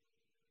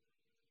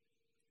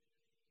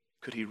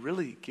 Could he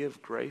really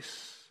give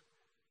grace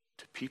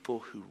to people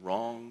who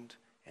wronged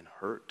and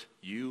hurt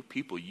you,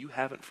 people you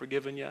haven't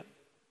forgiven yet?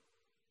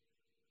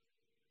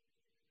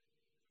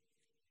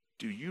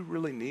 Do you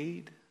really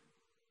need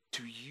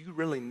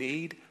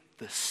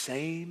the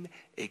same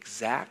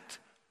exact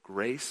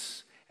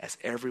grace as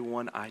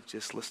everyone I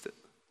just listed?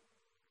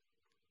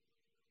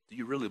 Do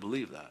you really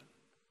believe that?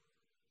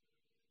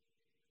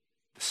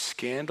 The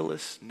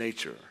scandalous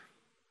nature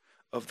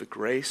of the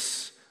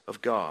grace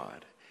of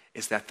God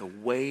is that the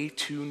way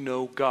to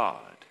know God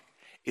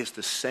is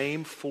the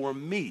same for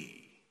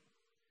me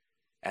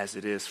as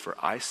it is for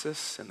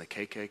ISIS and the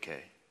KKK.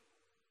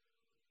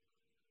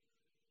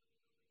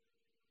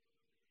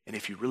 And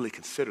if you really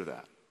consider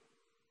that,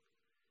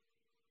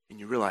 and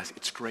you realize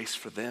it's grace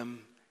for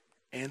them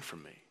and for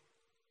me,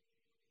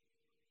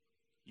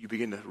 you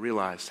begin to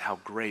realize how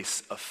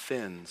grace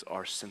offends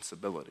our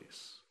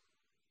sensibilities.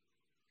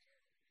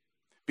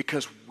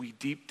 Because we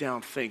deep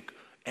down think,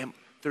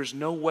 there's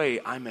no way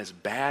I'm as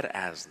bad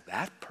as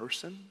that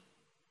person.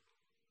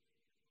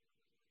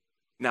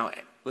 Now,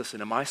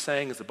 listen, am I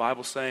saying, is the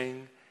Bible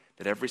saying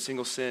that every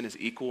single sin is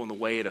equal in the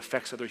way it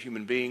affects other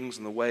human beings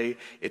and the way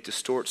it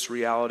distorts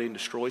reality and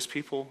destroys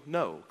people?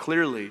 No.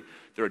 Clearly,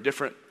 there are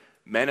different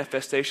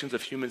manifestations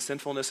of human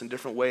sinfulness in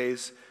different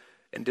ways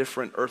and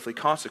different earthly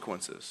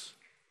consequences.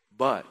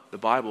 But the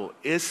Bible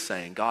is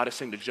saying, God is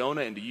saying to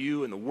Jonah and to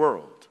you and the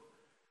world,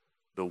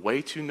 the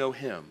way to know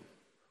him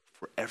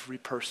for every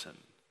person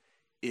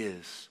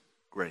is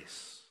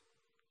grace.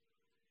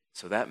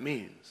 So that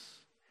means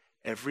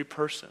every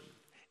person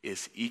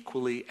is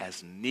equally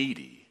as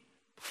needy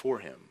before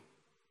him.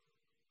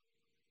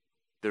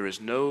 There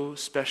is no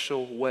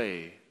special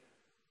way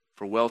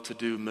for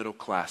well-to-do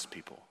middle-class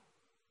people.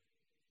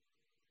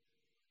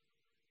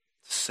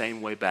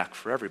 Same way back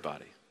for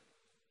everybody.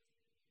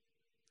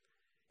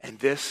 And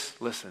this,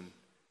 listen,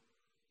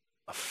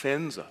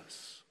 offends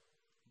us.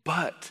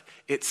 But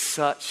it's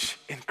such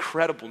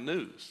incredible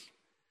news.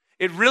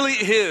 It really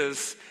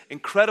is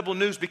incredible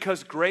news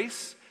because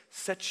grace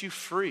sets you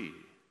free.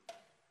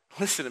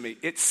 Listen to me.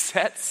 It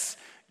sets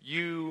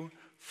you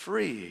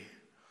free.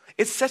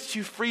 It sets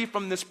you free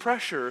from this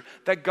pressure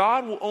that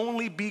God will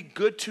only be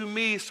good to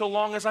me so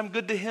long as I'm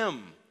good to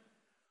him.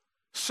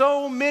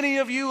 So many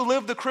of you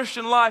live the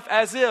Christian life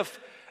as if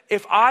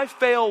I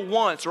fail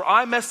once or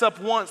I mess up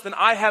once, then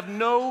I have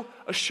no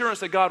assurance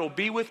that God will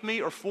be with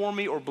me or for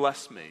me or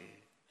bless me.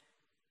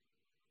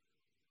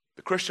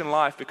 The Christian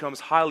life becomes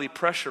highly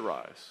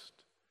pressurized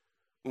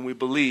when we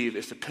believe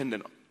it's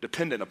dependent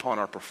upon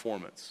our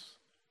performance.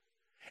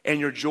 And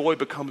your joy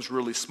becomes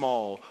really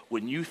small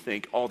when you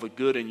think all the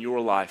good in your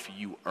life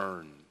you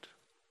earned.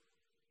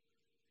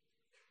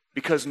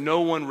 Because no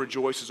one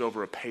rejoices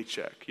over a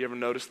paycheck. You ever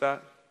notice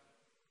that?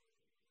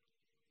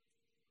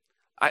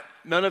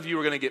 None of you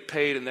are going to get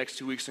paid in the next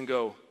 2 weeks and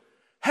go,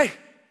 hey,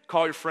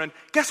 call your friend,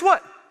 guess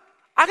what?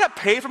 I got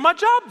paid for my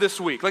job this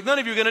week. Like, none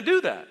of you are going to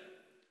do that.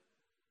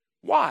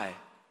 Why?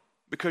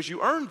 Because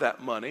you earned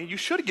that money. You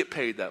should get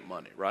paid that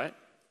money, right?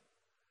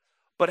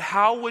 But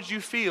how would you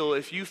feel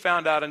if you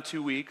found out in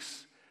 2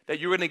 weeks that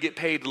you're going to get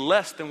paid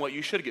less than what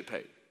you should get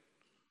paid?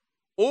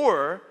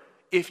 Or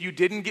if you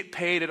didn't get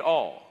paid at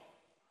all?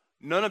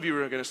 None of you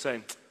are going to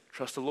say,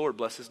 trust the Lord,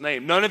 bless his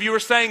name. None of you are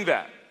saying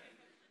that.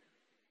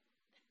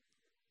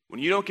 When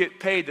you don't get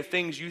paid the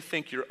things you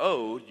think you're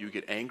owed, you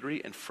get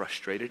angry and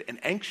frustrated and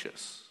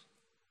anxious.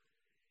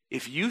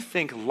 If you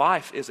think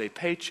life is a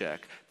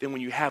paycheck, then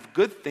when you have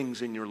good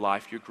things in your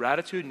life, your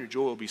gratitude and your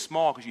joy will be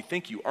small because you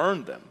think you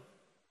earned them.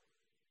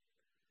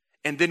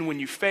 And then when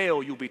you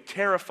fail, you'll be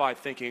terrified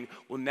thinking,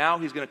 well, now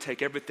he's going to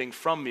take everything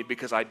from me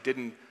because I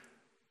didn't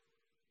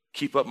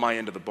keep up my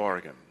end of the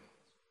bargain.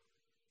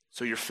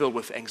 So you're filled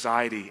with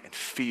anxiety and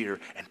fear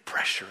and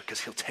pressure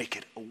because he'll take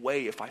it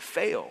away if I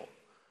fail.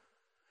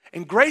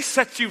 And grace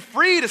sets you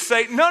free to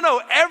say,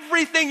 no,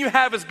 everything you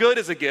have is good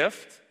as a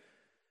gift.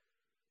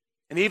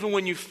 And even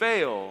when you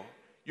fail,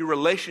 your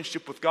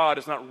relationship with God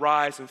does not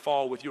rise and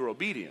fall with your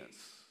obedience.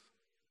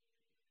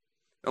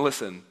 Now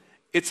listen,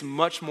 it's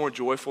much more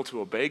joyful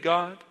to obey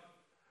God,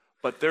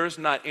 but there's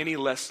not any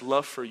less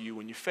love for you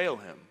when you fail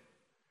him.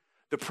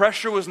 The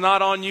pressure was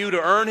not on you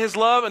to earn his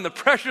love, and the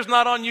pressure's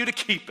not on you to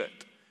keep it.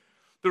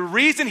 The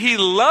reason he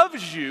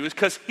loves you is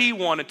because he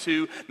wanted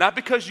to, not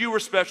because you were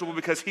special, but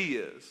because he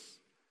is.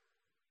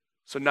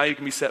 So now you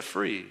can be set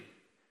free.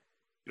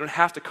 You don't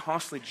have to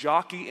constantly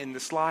jockey in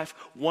this life,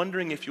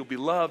 wondering if you'll be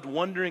loved,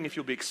 wondering if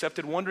you'll be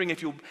accepted, wondering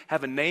if you'll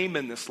have a name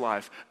in this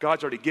life.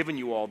 God's already given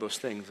you all those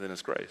things in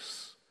his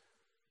grace.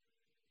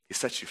 He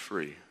sets you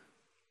free.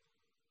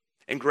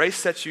 And grace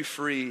sets you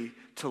free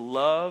to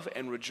love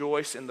and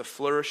rejoice in the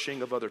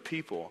flourishing of other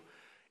people.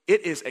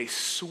 It is a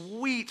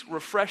sweet,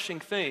 refreshing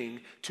thing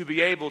to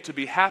be able to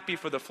be happy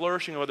for the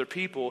flourishing of other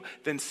people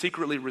than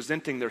secretly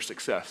resenting their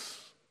success.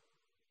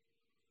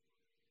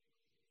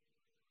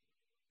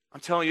 I'm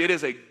telling you, it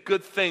is a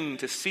good thing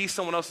to see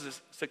someone else's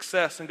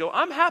success and go,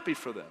 I'm happy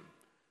for them.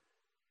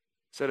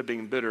 Instead of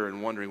being bitter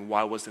and wondering,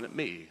 why wasn't it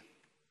me?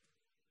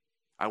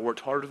 I worked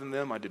harder than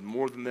them. I did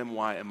more than them.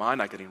 Why am I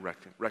not getting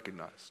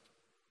recognized?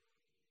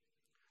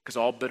 Because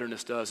all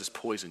bitterness does is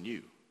poison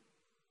you.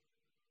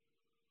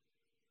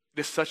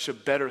 It is such a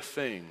better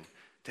thing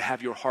to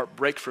have your heart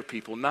break for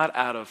people, not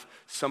out of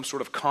some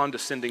sort of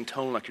condescending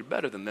tone like you're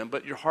better than them,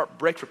 but your heart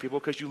break for people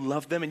because you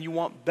love them and you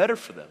want better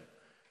for them.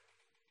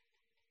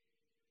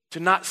 To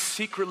not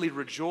secretly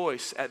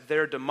rejoice at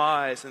their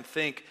demise and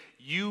think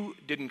you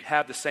didn't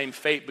have the same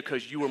fate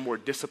because you were more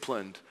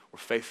disciplined or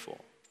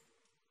faithful.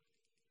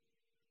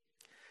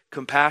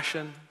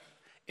 Compassion,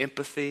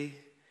 empathy,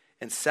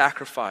 and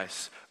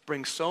sacrifice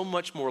bring so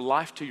much more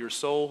life to your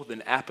soul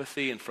than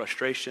apathy and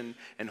frustration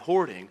and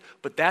hoarding.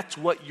 But that's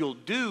what you'll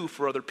do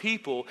for other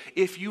people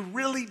if you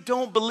really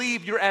don't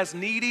believe you're as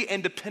needy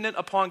and dependent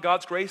upon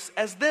God's grace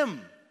as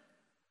them.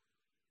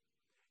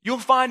 You'll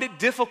find it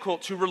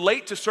difficult to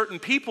relate to certain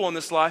people in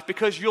this life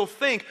because you'll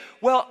think,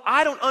 well,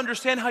 I don't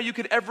understand how you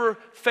could ever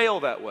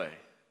fail that way.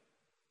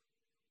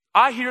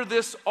 I hear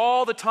this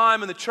all the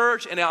time in the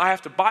church, and I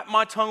have to bite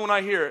my tongue when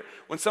I hear it.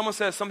 When someone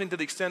says something to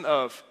the extent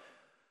of,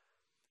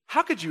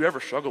 how could you ever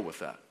struggle with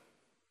that?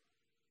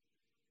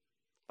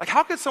 Like,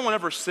 how could someone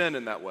ever sin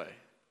in that way?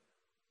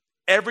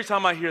 Every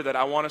time I hear that,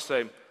 I want to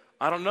say,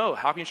 I don't know.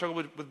 How can you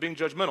struggle with being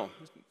judgmental?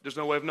 There's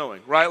no way of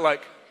knowing, right?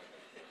 Like,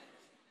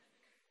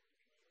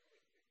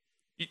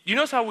 you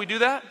notice how we do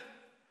that?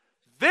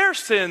 Their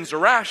sins are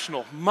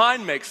rational.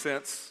 Mine makes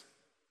sense.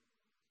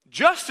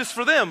 Justice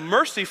for them,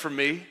 mercy for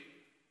me.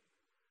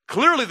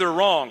 Clearly they're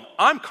wrong.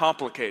 I'm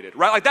complicated,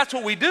 right? Like that's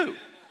what we do.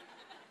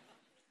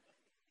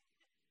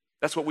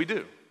 That's what we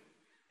do.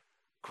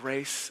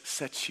 Grace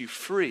sets you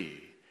free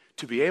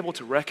to be able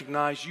to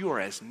recognize you are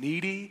as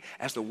needy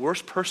as the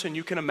worst person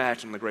you can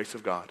imagine in the grace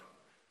of God.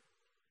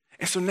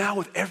 And so now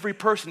with every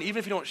person, even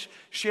if you don't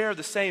share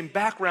the same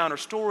background or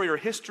story or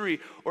history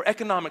or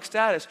economic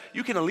status,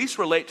 you can at least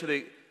relate to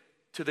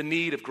the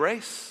need of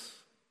grace.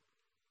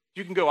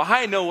 You can go,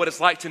 I know what it's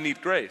like to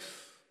need grace.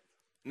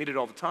 I need it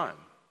all the time.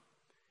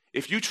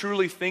 If you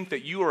truly think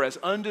that you are as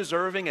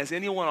undeserving as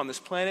anyone on this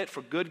planet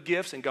for good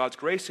gifts and God's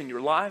grace in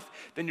your life,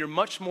 then you're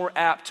much more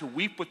apt to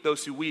weep with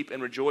those who weep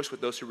and rejoice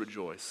with those who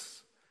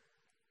rejoice.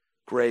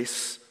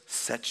 Grace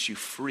sets you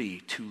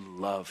free to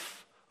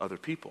love other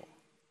people.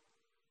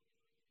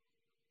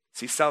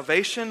 See,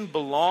 salvation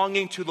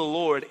belonging to the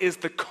Lord is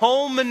the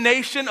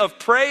culmination of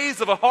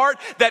praise of a heart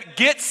that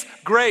gets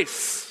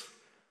grace.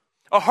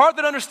 A heart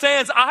that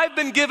understands I've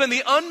been given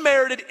the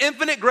unmerited,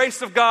 infinite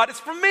grace of God. It's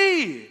for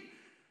me.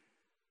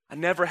 I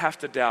never have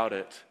to doubt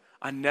it.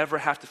 I never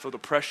have to feel the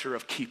pressure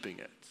of keeping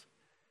it.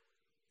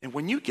 And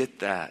when you get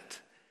that,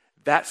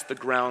 that's the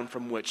ground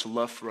from which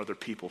love for other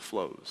people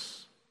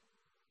flows.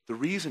 The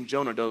reason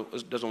Jonah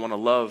doesn't want to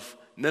love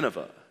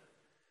Nineveh,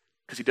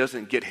 because he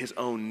doesn't get his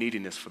own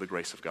neediness for the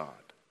grace of God.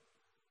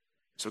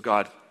 So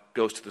God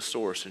goes to the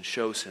source and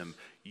shows him,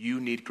 you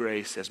need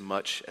grace as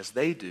much as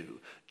they do.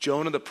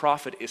 Jonah the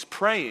prophet is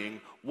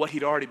praying what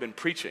he'd already been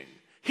preaching.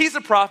 He's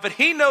a prophet.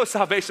 He knows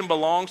salvation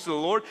belongs to the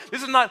Lord.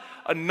 This is not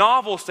a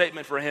novel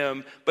statement for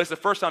him, but it's the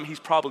first time he's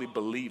probably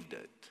believed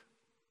it.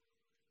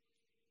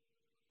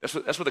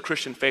 That's what the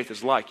Christian faith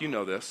is like. You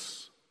know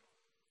this.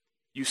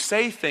 You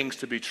say things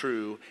to be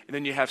true, and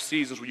then you have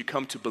seasons where you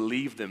come to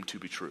believe them to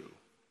be true.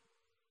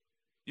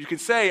 You can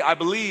say, I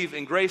believe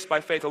in grace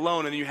by faith alone,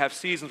 and then you have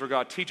seasons where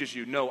God teaches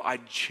you, no, I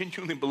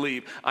genuinely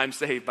believe I'm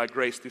saved by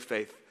grace through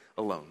faith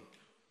alone.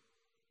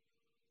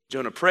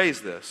 Jonah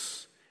prays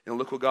this. And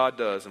look what God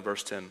does in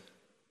verse 10.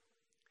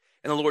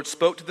 And the Lord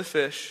spoke to the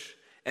fish,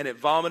 and it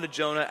vomited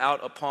Jonah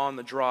out upon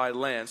the dry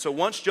land. So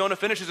once Jonah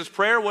finishes his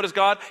prayer, what does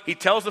God? He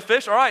tells the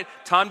fish, all right,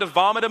 time to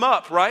vomit him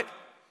up, right?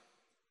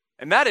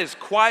 And that is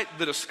quite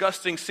the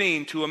disgusting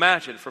scene to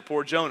imagine for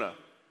poor Jonah.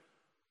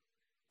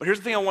 But here's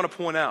the thing I want to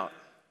point out.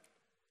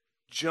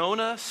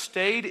 Jonah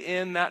stayed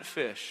in that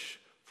fish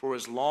for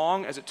as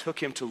long as it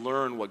took him to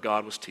learn what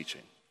God was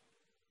teaching.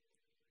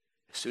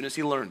 As soon as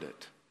he learned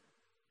it,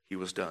 he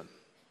was done.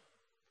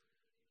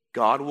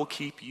 God will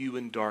keep you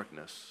in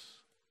darkness.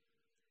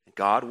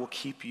 God will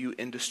keep you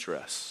in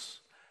distress,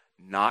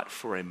 not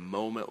for a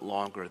moment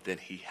longer than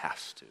he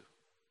has to.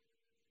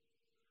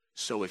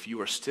 So if you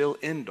are still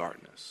in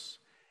darkness,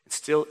 and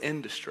still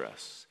in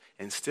distress,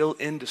 and still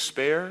in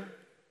despair,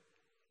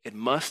 it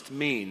must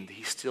mean that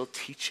he's still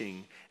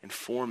teaching and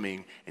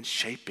forming and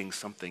shaping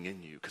something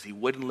in you, because he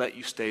wouldn't let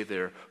you stay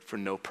there for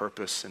no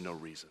purpose and no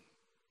reason.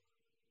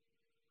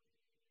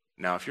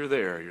 Now, if you're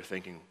there, you're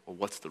thinking, well,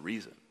 what's the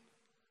reason?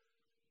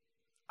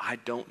 I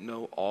don't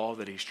know all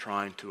that he's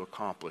trying to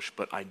accomplish,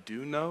 but I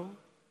do know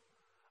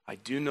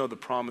the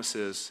promise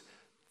is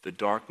the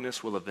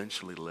darkness will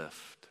eventually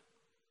lift.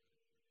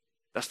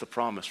 That's the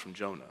promise from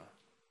Jonah.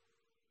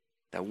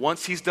 That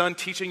once he's done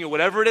teaching you,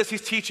 whatever it is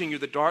he's teaching you,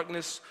 the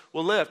darkness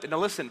will lift. And now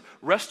listen,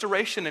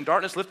 restoration and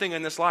darkness lifting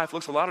in this life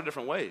looks a lot of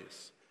different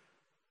ways.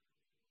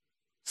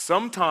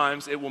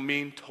 Sometimes it will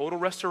mean total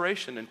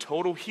restoration and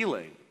total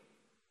healing.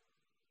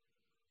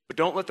 But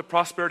don't let the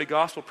prosperity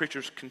gospel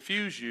preachers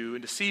confuse you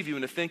and deceive you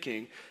into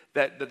thinking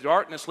that the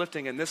darkness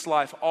lifting in this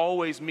life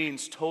always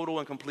means total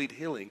and complete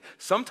healing.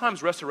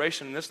 Sometimes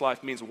restoration in this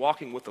life means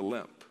walking with a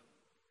limp.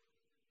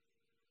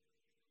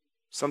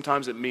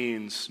 Sometimes it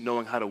means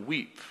knowing how to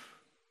weep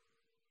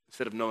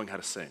instead of knowing how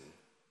to sing.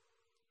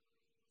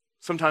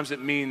 Sometimes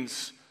it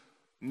means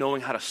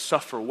knowing how to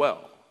suffer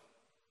well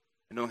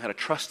and knowing how to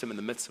trust him in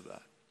the midst of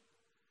that.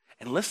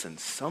 And listen,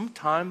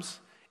 sometimes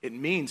it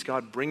means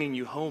God bringing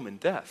you home in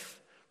death.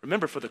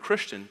 Remember, for the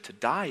Christian, to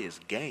die is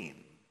gain.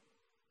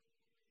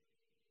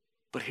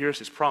 But here's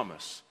his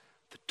promise.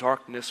 The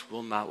darkness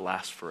will not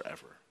last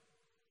forever.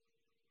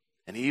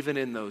 And even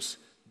in those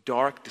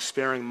dark,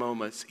 despairing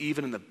moments,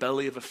 even in the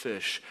belly of a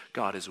fish,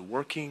 God is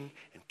working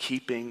and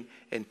keeping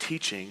and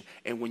teaching.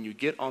 And when you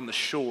get on the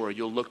shore,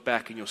 you'll look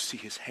back and you'll see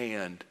his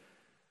hand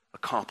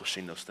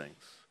accomplishing those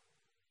things.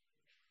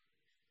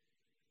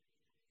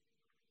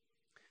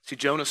 See,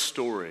 Jonah's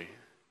story,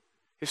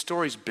 his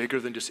story is bigger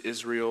than just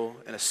Israel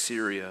and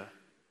Assyria.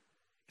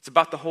 It's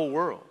about the whole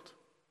world.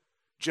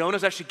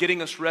 Jonah's actually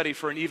getting us ready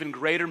for an even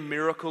greater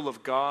miracle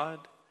of God,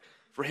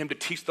 for him to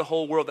teach the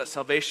whole world that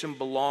salvation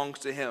belongs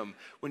to him.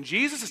 When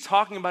Jesus is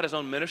talking about his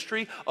own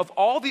ministry, of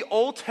all the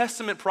Old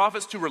Testament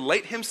prophets to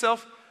relate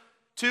himself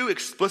to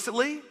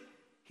explicitly,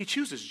 he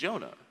chooses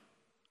Jonah.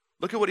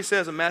 Look at what he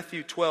says in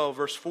Matthew 12,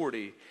 verse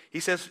 40. He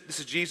says, this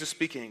is Jesus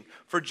speaking,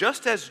 "For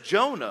just as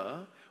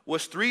Jonah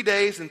was 3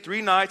 days and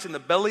 3 nights in the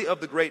belly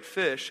of the great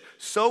fish,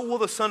 so will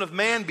the Son of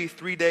Man be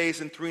 3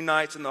 days and 3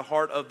 nights in the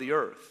heart of the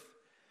earth.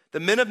 The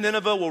men of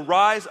Nineveh will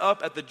rise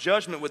up at the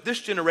judgment with this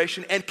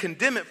generation and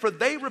condemn it, for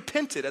they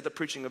repented at the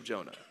preaching of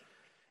Jonah.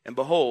 And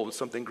behold,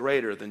 something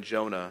greater than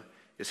Jonah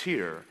is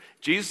here.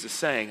 Jesus is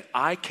saying,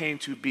 I came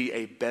to be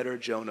a better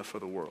Jonah for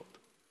the world.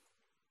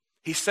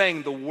 He's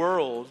saying the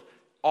world,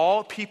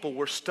 all people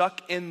were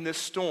stuck in this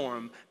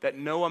storm that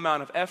no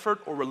amount of effort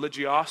or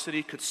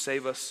religiosity could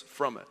save us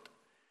from it.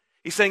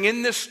 He's saying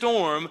in this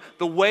storm,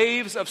 the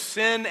waves of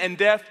sin and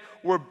death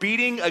were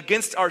beating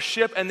against our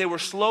ship, and they were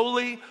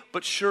slowly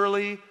but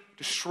surely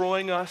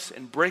destroying us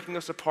and breaking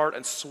us apart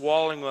and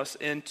swallowing us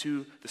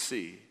into the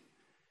sea.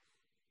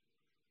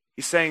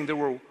 He's saying there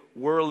were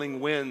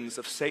whirling winds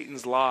of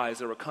Satan's lies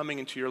that were coming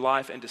into your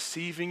life and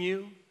deceiving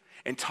you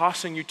and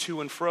tossing you to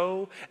and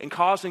fro and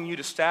causing you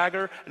to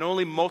stagger and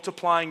only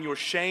multiplying your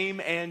shame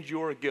and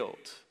your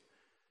guilt.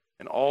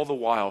 And all the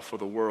while for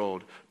the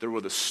world, there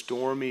were the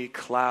stormy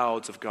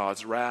clouds of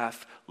God's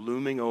wrath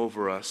looming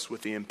over us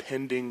with the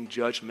impending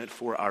judgment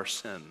for our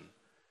sin.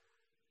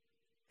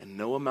 And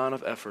no amount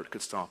of effort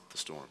could stop the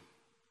storm.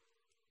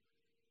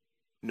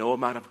 No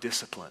amount of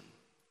discipline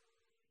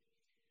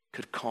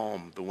could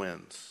calm the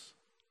winds.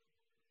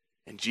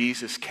 And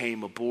Jesus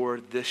came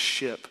aboard this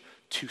ship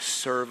to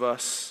serve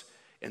us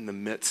in the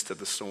midst of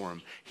the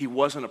storm. He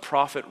wasn't a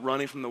prophet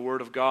running from the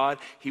word of God.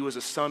 He was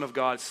a son of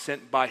God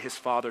sent by his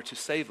Father to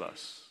save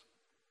us.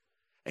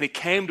 And he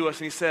came to us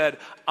and he said,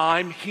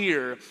 I'm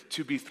here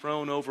to be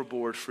thrown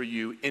overboard for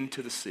you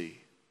into the sea.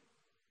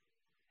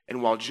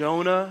 And while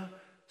Jonah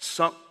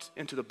sunk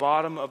into the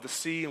bottom of the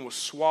sea and was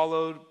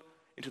swallowed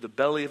into the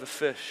belly of a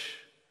fish,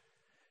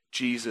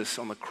 Jesus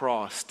on the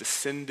cross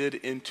descended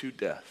into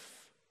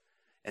death,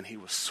 and he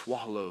was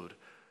swallowed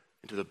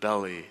into the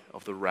belly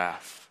of the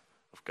wrath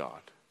of God.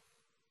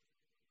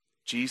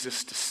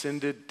 Jesus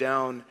descended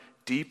down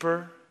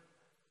deeper,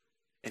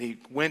 and he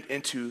went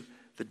into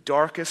the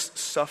darkest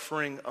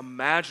suffering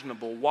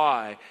imaginable.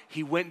 Why?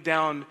 He went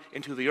down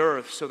into the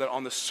earth so that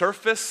on the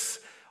surface,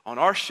 on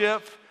our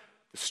ship,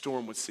 the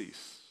storm would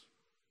cease.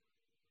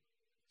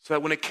 So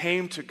that when it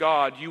came to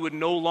God, you would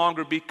no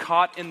longer be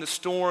caught in the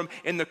storm,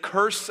 in the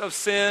curse of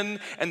sin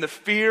and the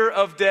fear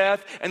of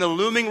death and the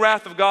looming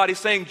wrath of God. He's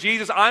saying,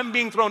 Jesus, I'm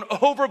being thrown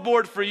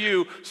overboard for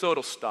you, so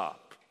it'll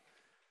stop.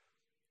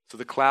 So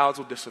the clouds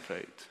will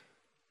dissipate,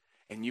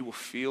 and you will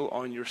feel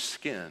on your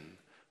skin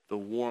the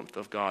warmth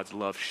of God's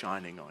love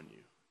shining on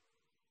you.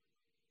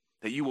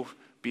 That you will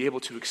be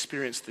able to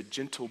experience the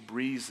gentle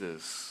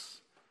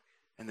breezes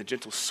and the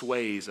gentle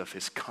sways of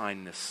his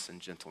kindness and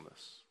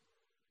gentleness.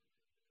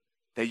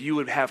 That you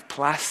would have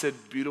placid,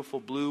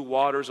 beautiful blue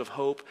waters of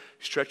hope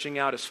stretching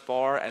out as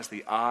far as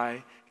the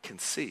eye can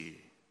see.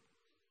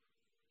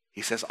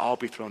 He says, I'll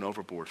be thrown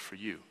overboard for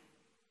you.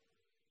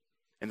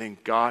 And then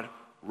God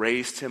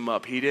raised him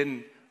up. He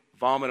didn't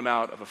vomit him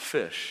out of a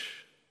fish.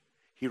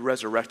 He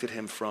resurrected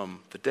him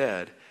from the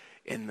dead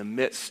in the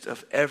midst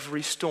of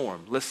every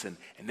storm. Listen,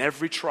 in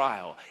every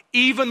trial,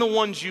 even the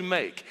ones you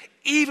make,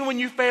 even when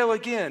you fail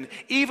again,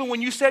 even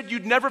when you said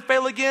you'd never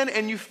fail again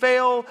and you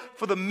fail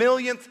for the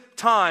millionth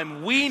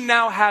time, we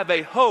now have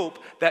a hope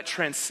that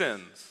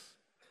transcends.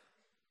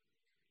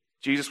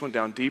 Jesus went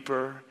down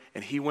deeper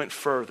and he went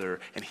further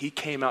and he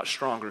came out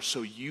stronger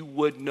so you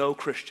would know,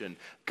 Christian,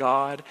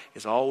 God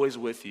is always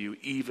with you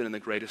even in the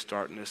greatest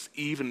darkness,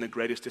 even in the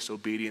greatest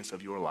disobedience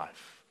of your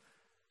life.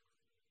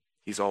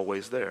 He's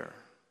always there.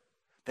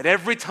 That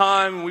every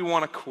time we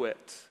want to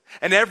quit,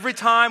 and every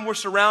time we're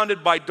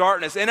surrounded by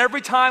darkness, and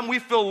every time we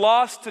feel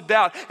lost to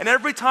doubt, and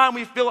every time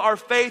we feel our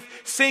faith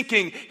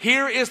sinking,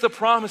 here is the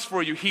promise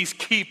for you. He's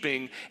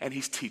keeping and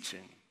he's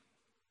teaching.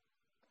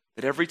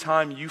 That every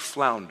time you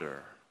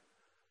flounder,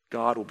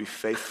 God will be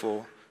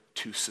faithful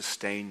to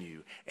sustain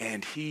you,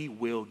 and he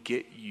will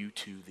get you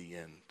to the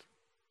end.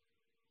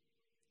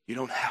 You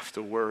don't have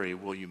to worry,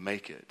 will you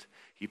make it?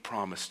 He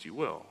promised you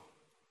will.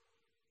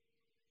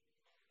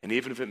 And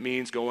even if it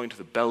means going to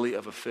the belly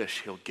of a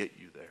fish, he'll get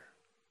you there.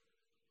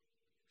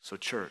 So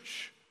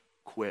church,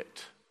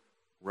 quit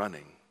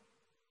running.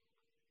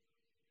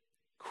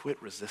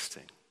 Quit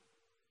resisting.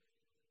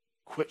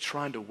 Quit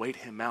trying to wait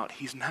him out.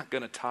 He's not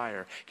going to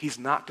tire. He's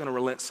not going to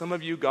relent. Some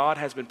of you, God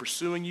has been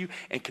pursuing you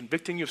and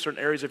convicting you of certain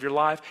areas of your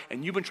life,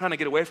 and you've been trying to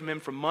get away from him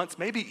for months,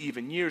 maybe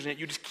even years, and yet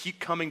you just keep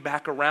coming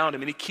back around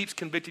him, and he keeps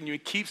convicting you. He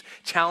keeps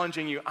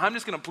challenging you. I'm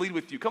just going to plead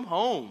with you. Come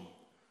home.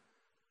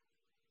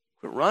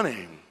 Quit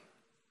running.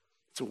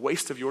 It's a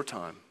waste of your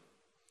time.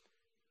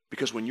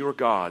 Because when you're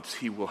God's,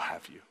 he will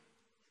have you.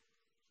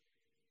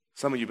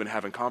 Some of you have been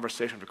having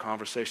conversation after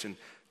conversation.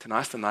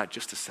 Tonight's the night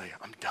just to say,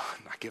 I'm done.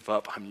 I give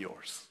up. I'm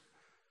yours.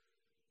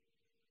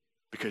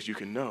 Because you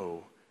can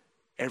know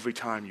every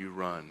time you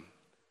run,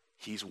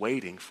 he's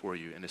waiting for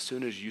you. And as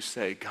soon as you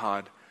say,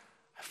 God,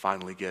 I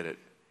finally get it,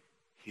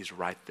 he's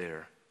right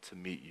there to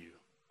meet you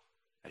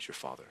as your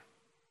Father.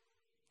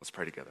 Let's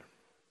pray together.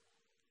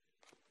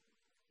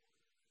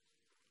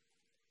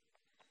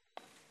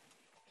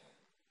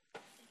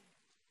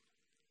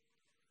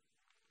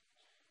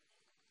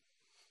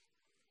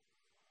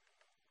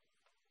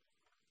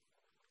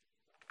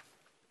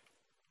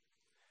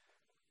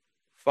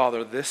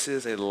 Father, this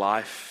is a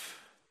life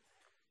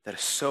that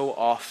is so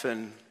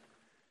often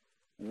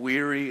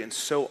weary and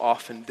so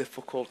often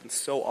difficult and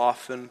so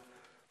often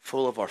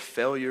full of our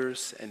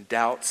failures and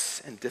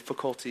doubts and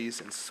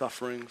difficulties and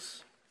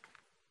sufferings.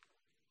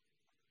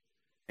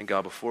 And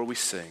God, before we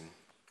sing,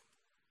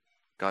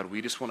 God,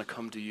 we just want to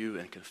come to you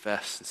and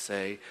confess and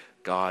say,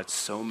 God,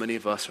 so many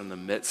of us are in the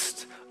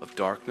midst of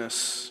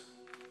darkness.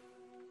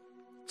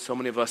 So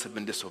many of us have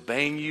been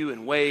disobeying you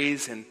in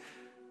ways and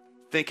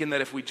thinking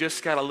that if we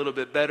just got a little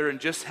bit better and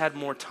just had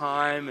more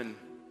time and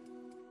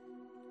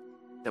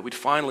that we'd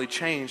finally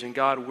change. And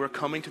God, we're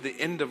coming to the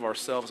end of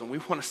ourselves and we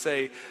want to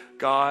say,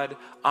 God,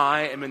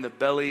 I am in the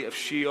belly of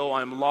Sheol.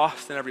 I'm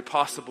lost in every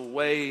possible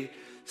way.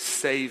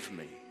 Save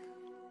me.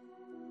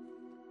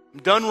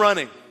 I'm done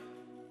running.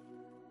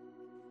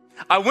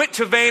 I went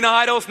to vain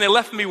idols and they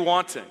left me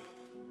wanting.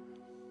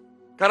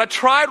 God, I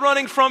tried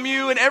running from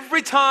you and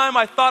every time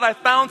I thought I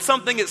found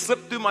something, it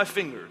slipped through my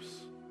fingers.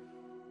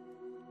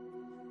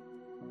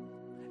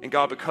 And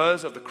God,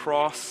 because of the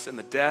cross and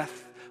the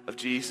death of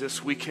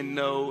Jesus, we can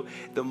know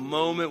the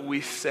moment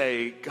we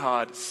say,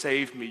 God,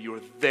 save me,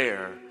 you're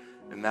there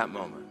in that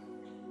moment.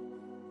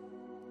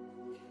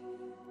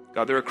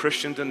 God, there are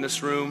Christians in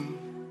this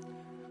room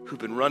who've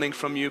been running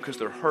from you because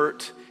they're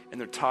hurt and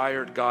they're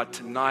tired. God,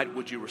 tonight,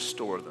 would you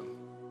restore them?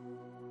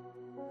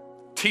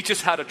 Teach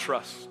us how to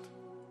trust.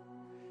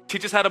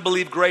 Teach us how to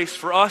believe grace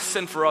for us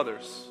and for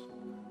others.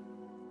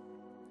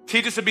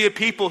 Teach us to be a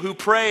people who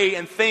pray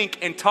and think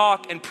and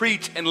talk and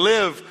preach and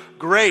live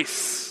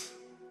grace.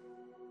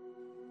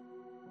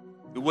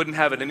 We wouldn't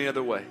have it any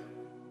other way.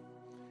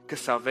 Because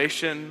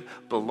salvation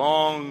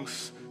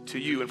belongs to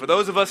you. And for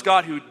those of us,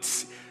 God, who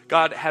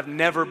have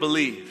never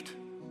believed,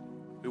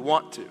 we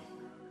want to.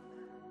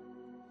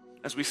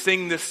 As we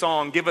sing this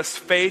song, give us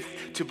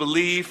faith to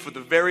believe for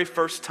the very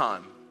first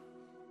time.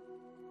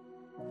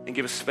 And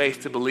give us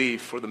faith to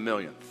believe for the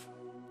millionth.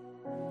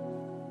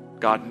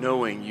 God,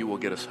 knowing you will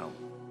get us home.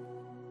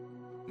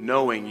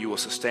 Knowing you will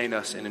sustain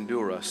us and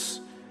endure us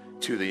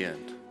to the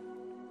end.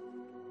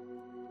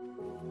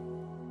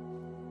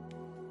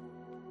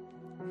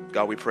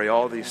 God, we pray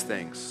all these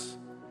things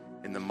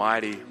in the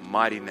mighty,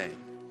 mighty name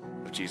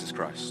of Jesus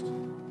Christ.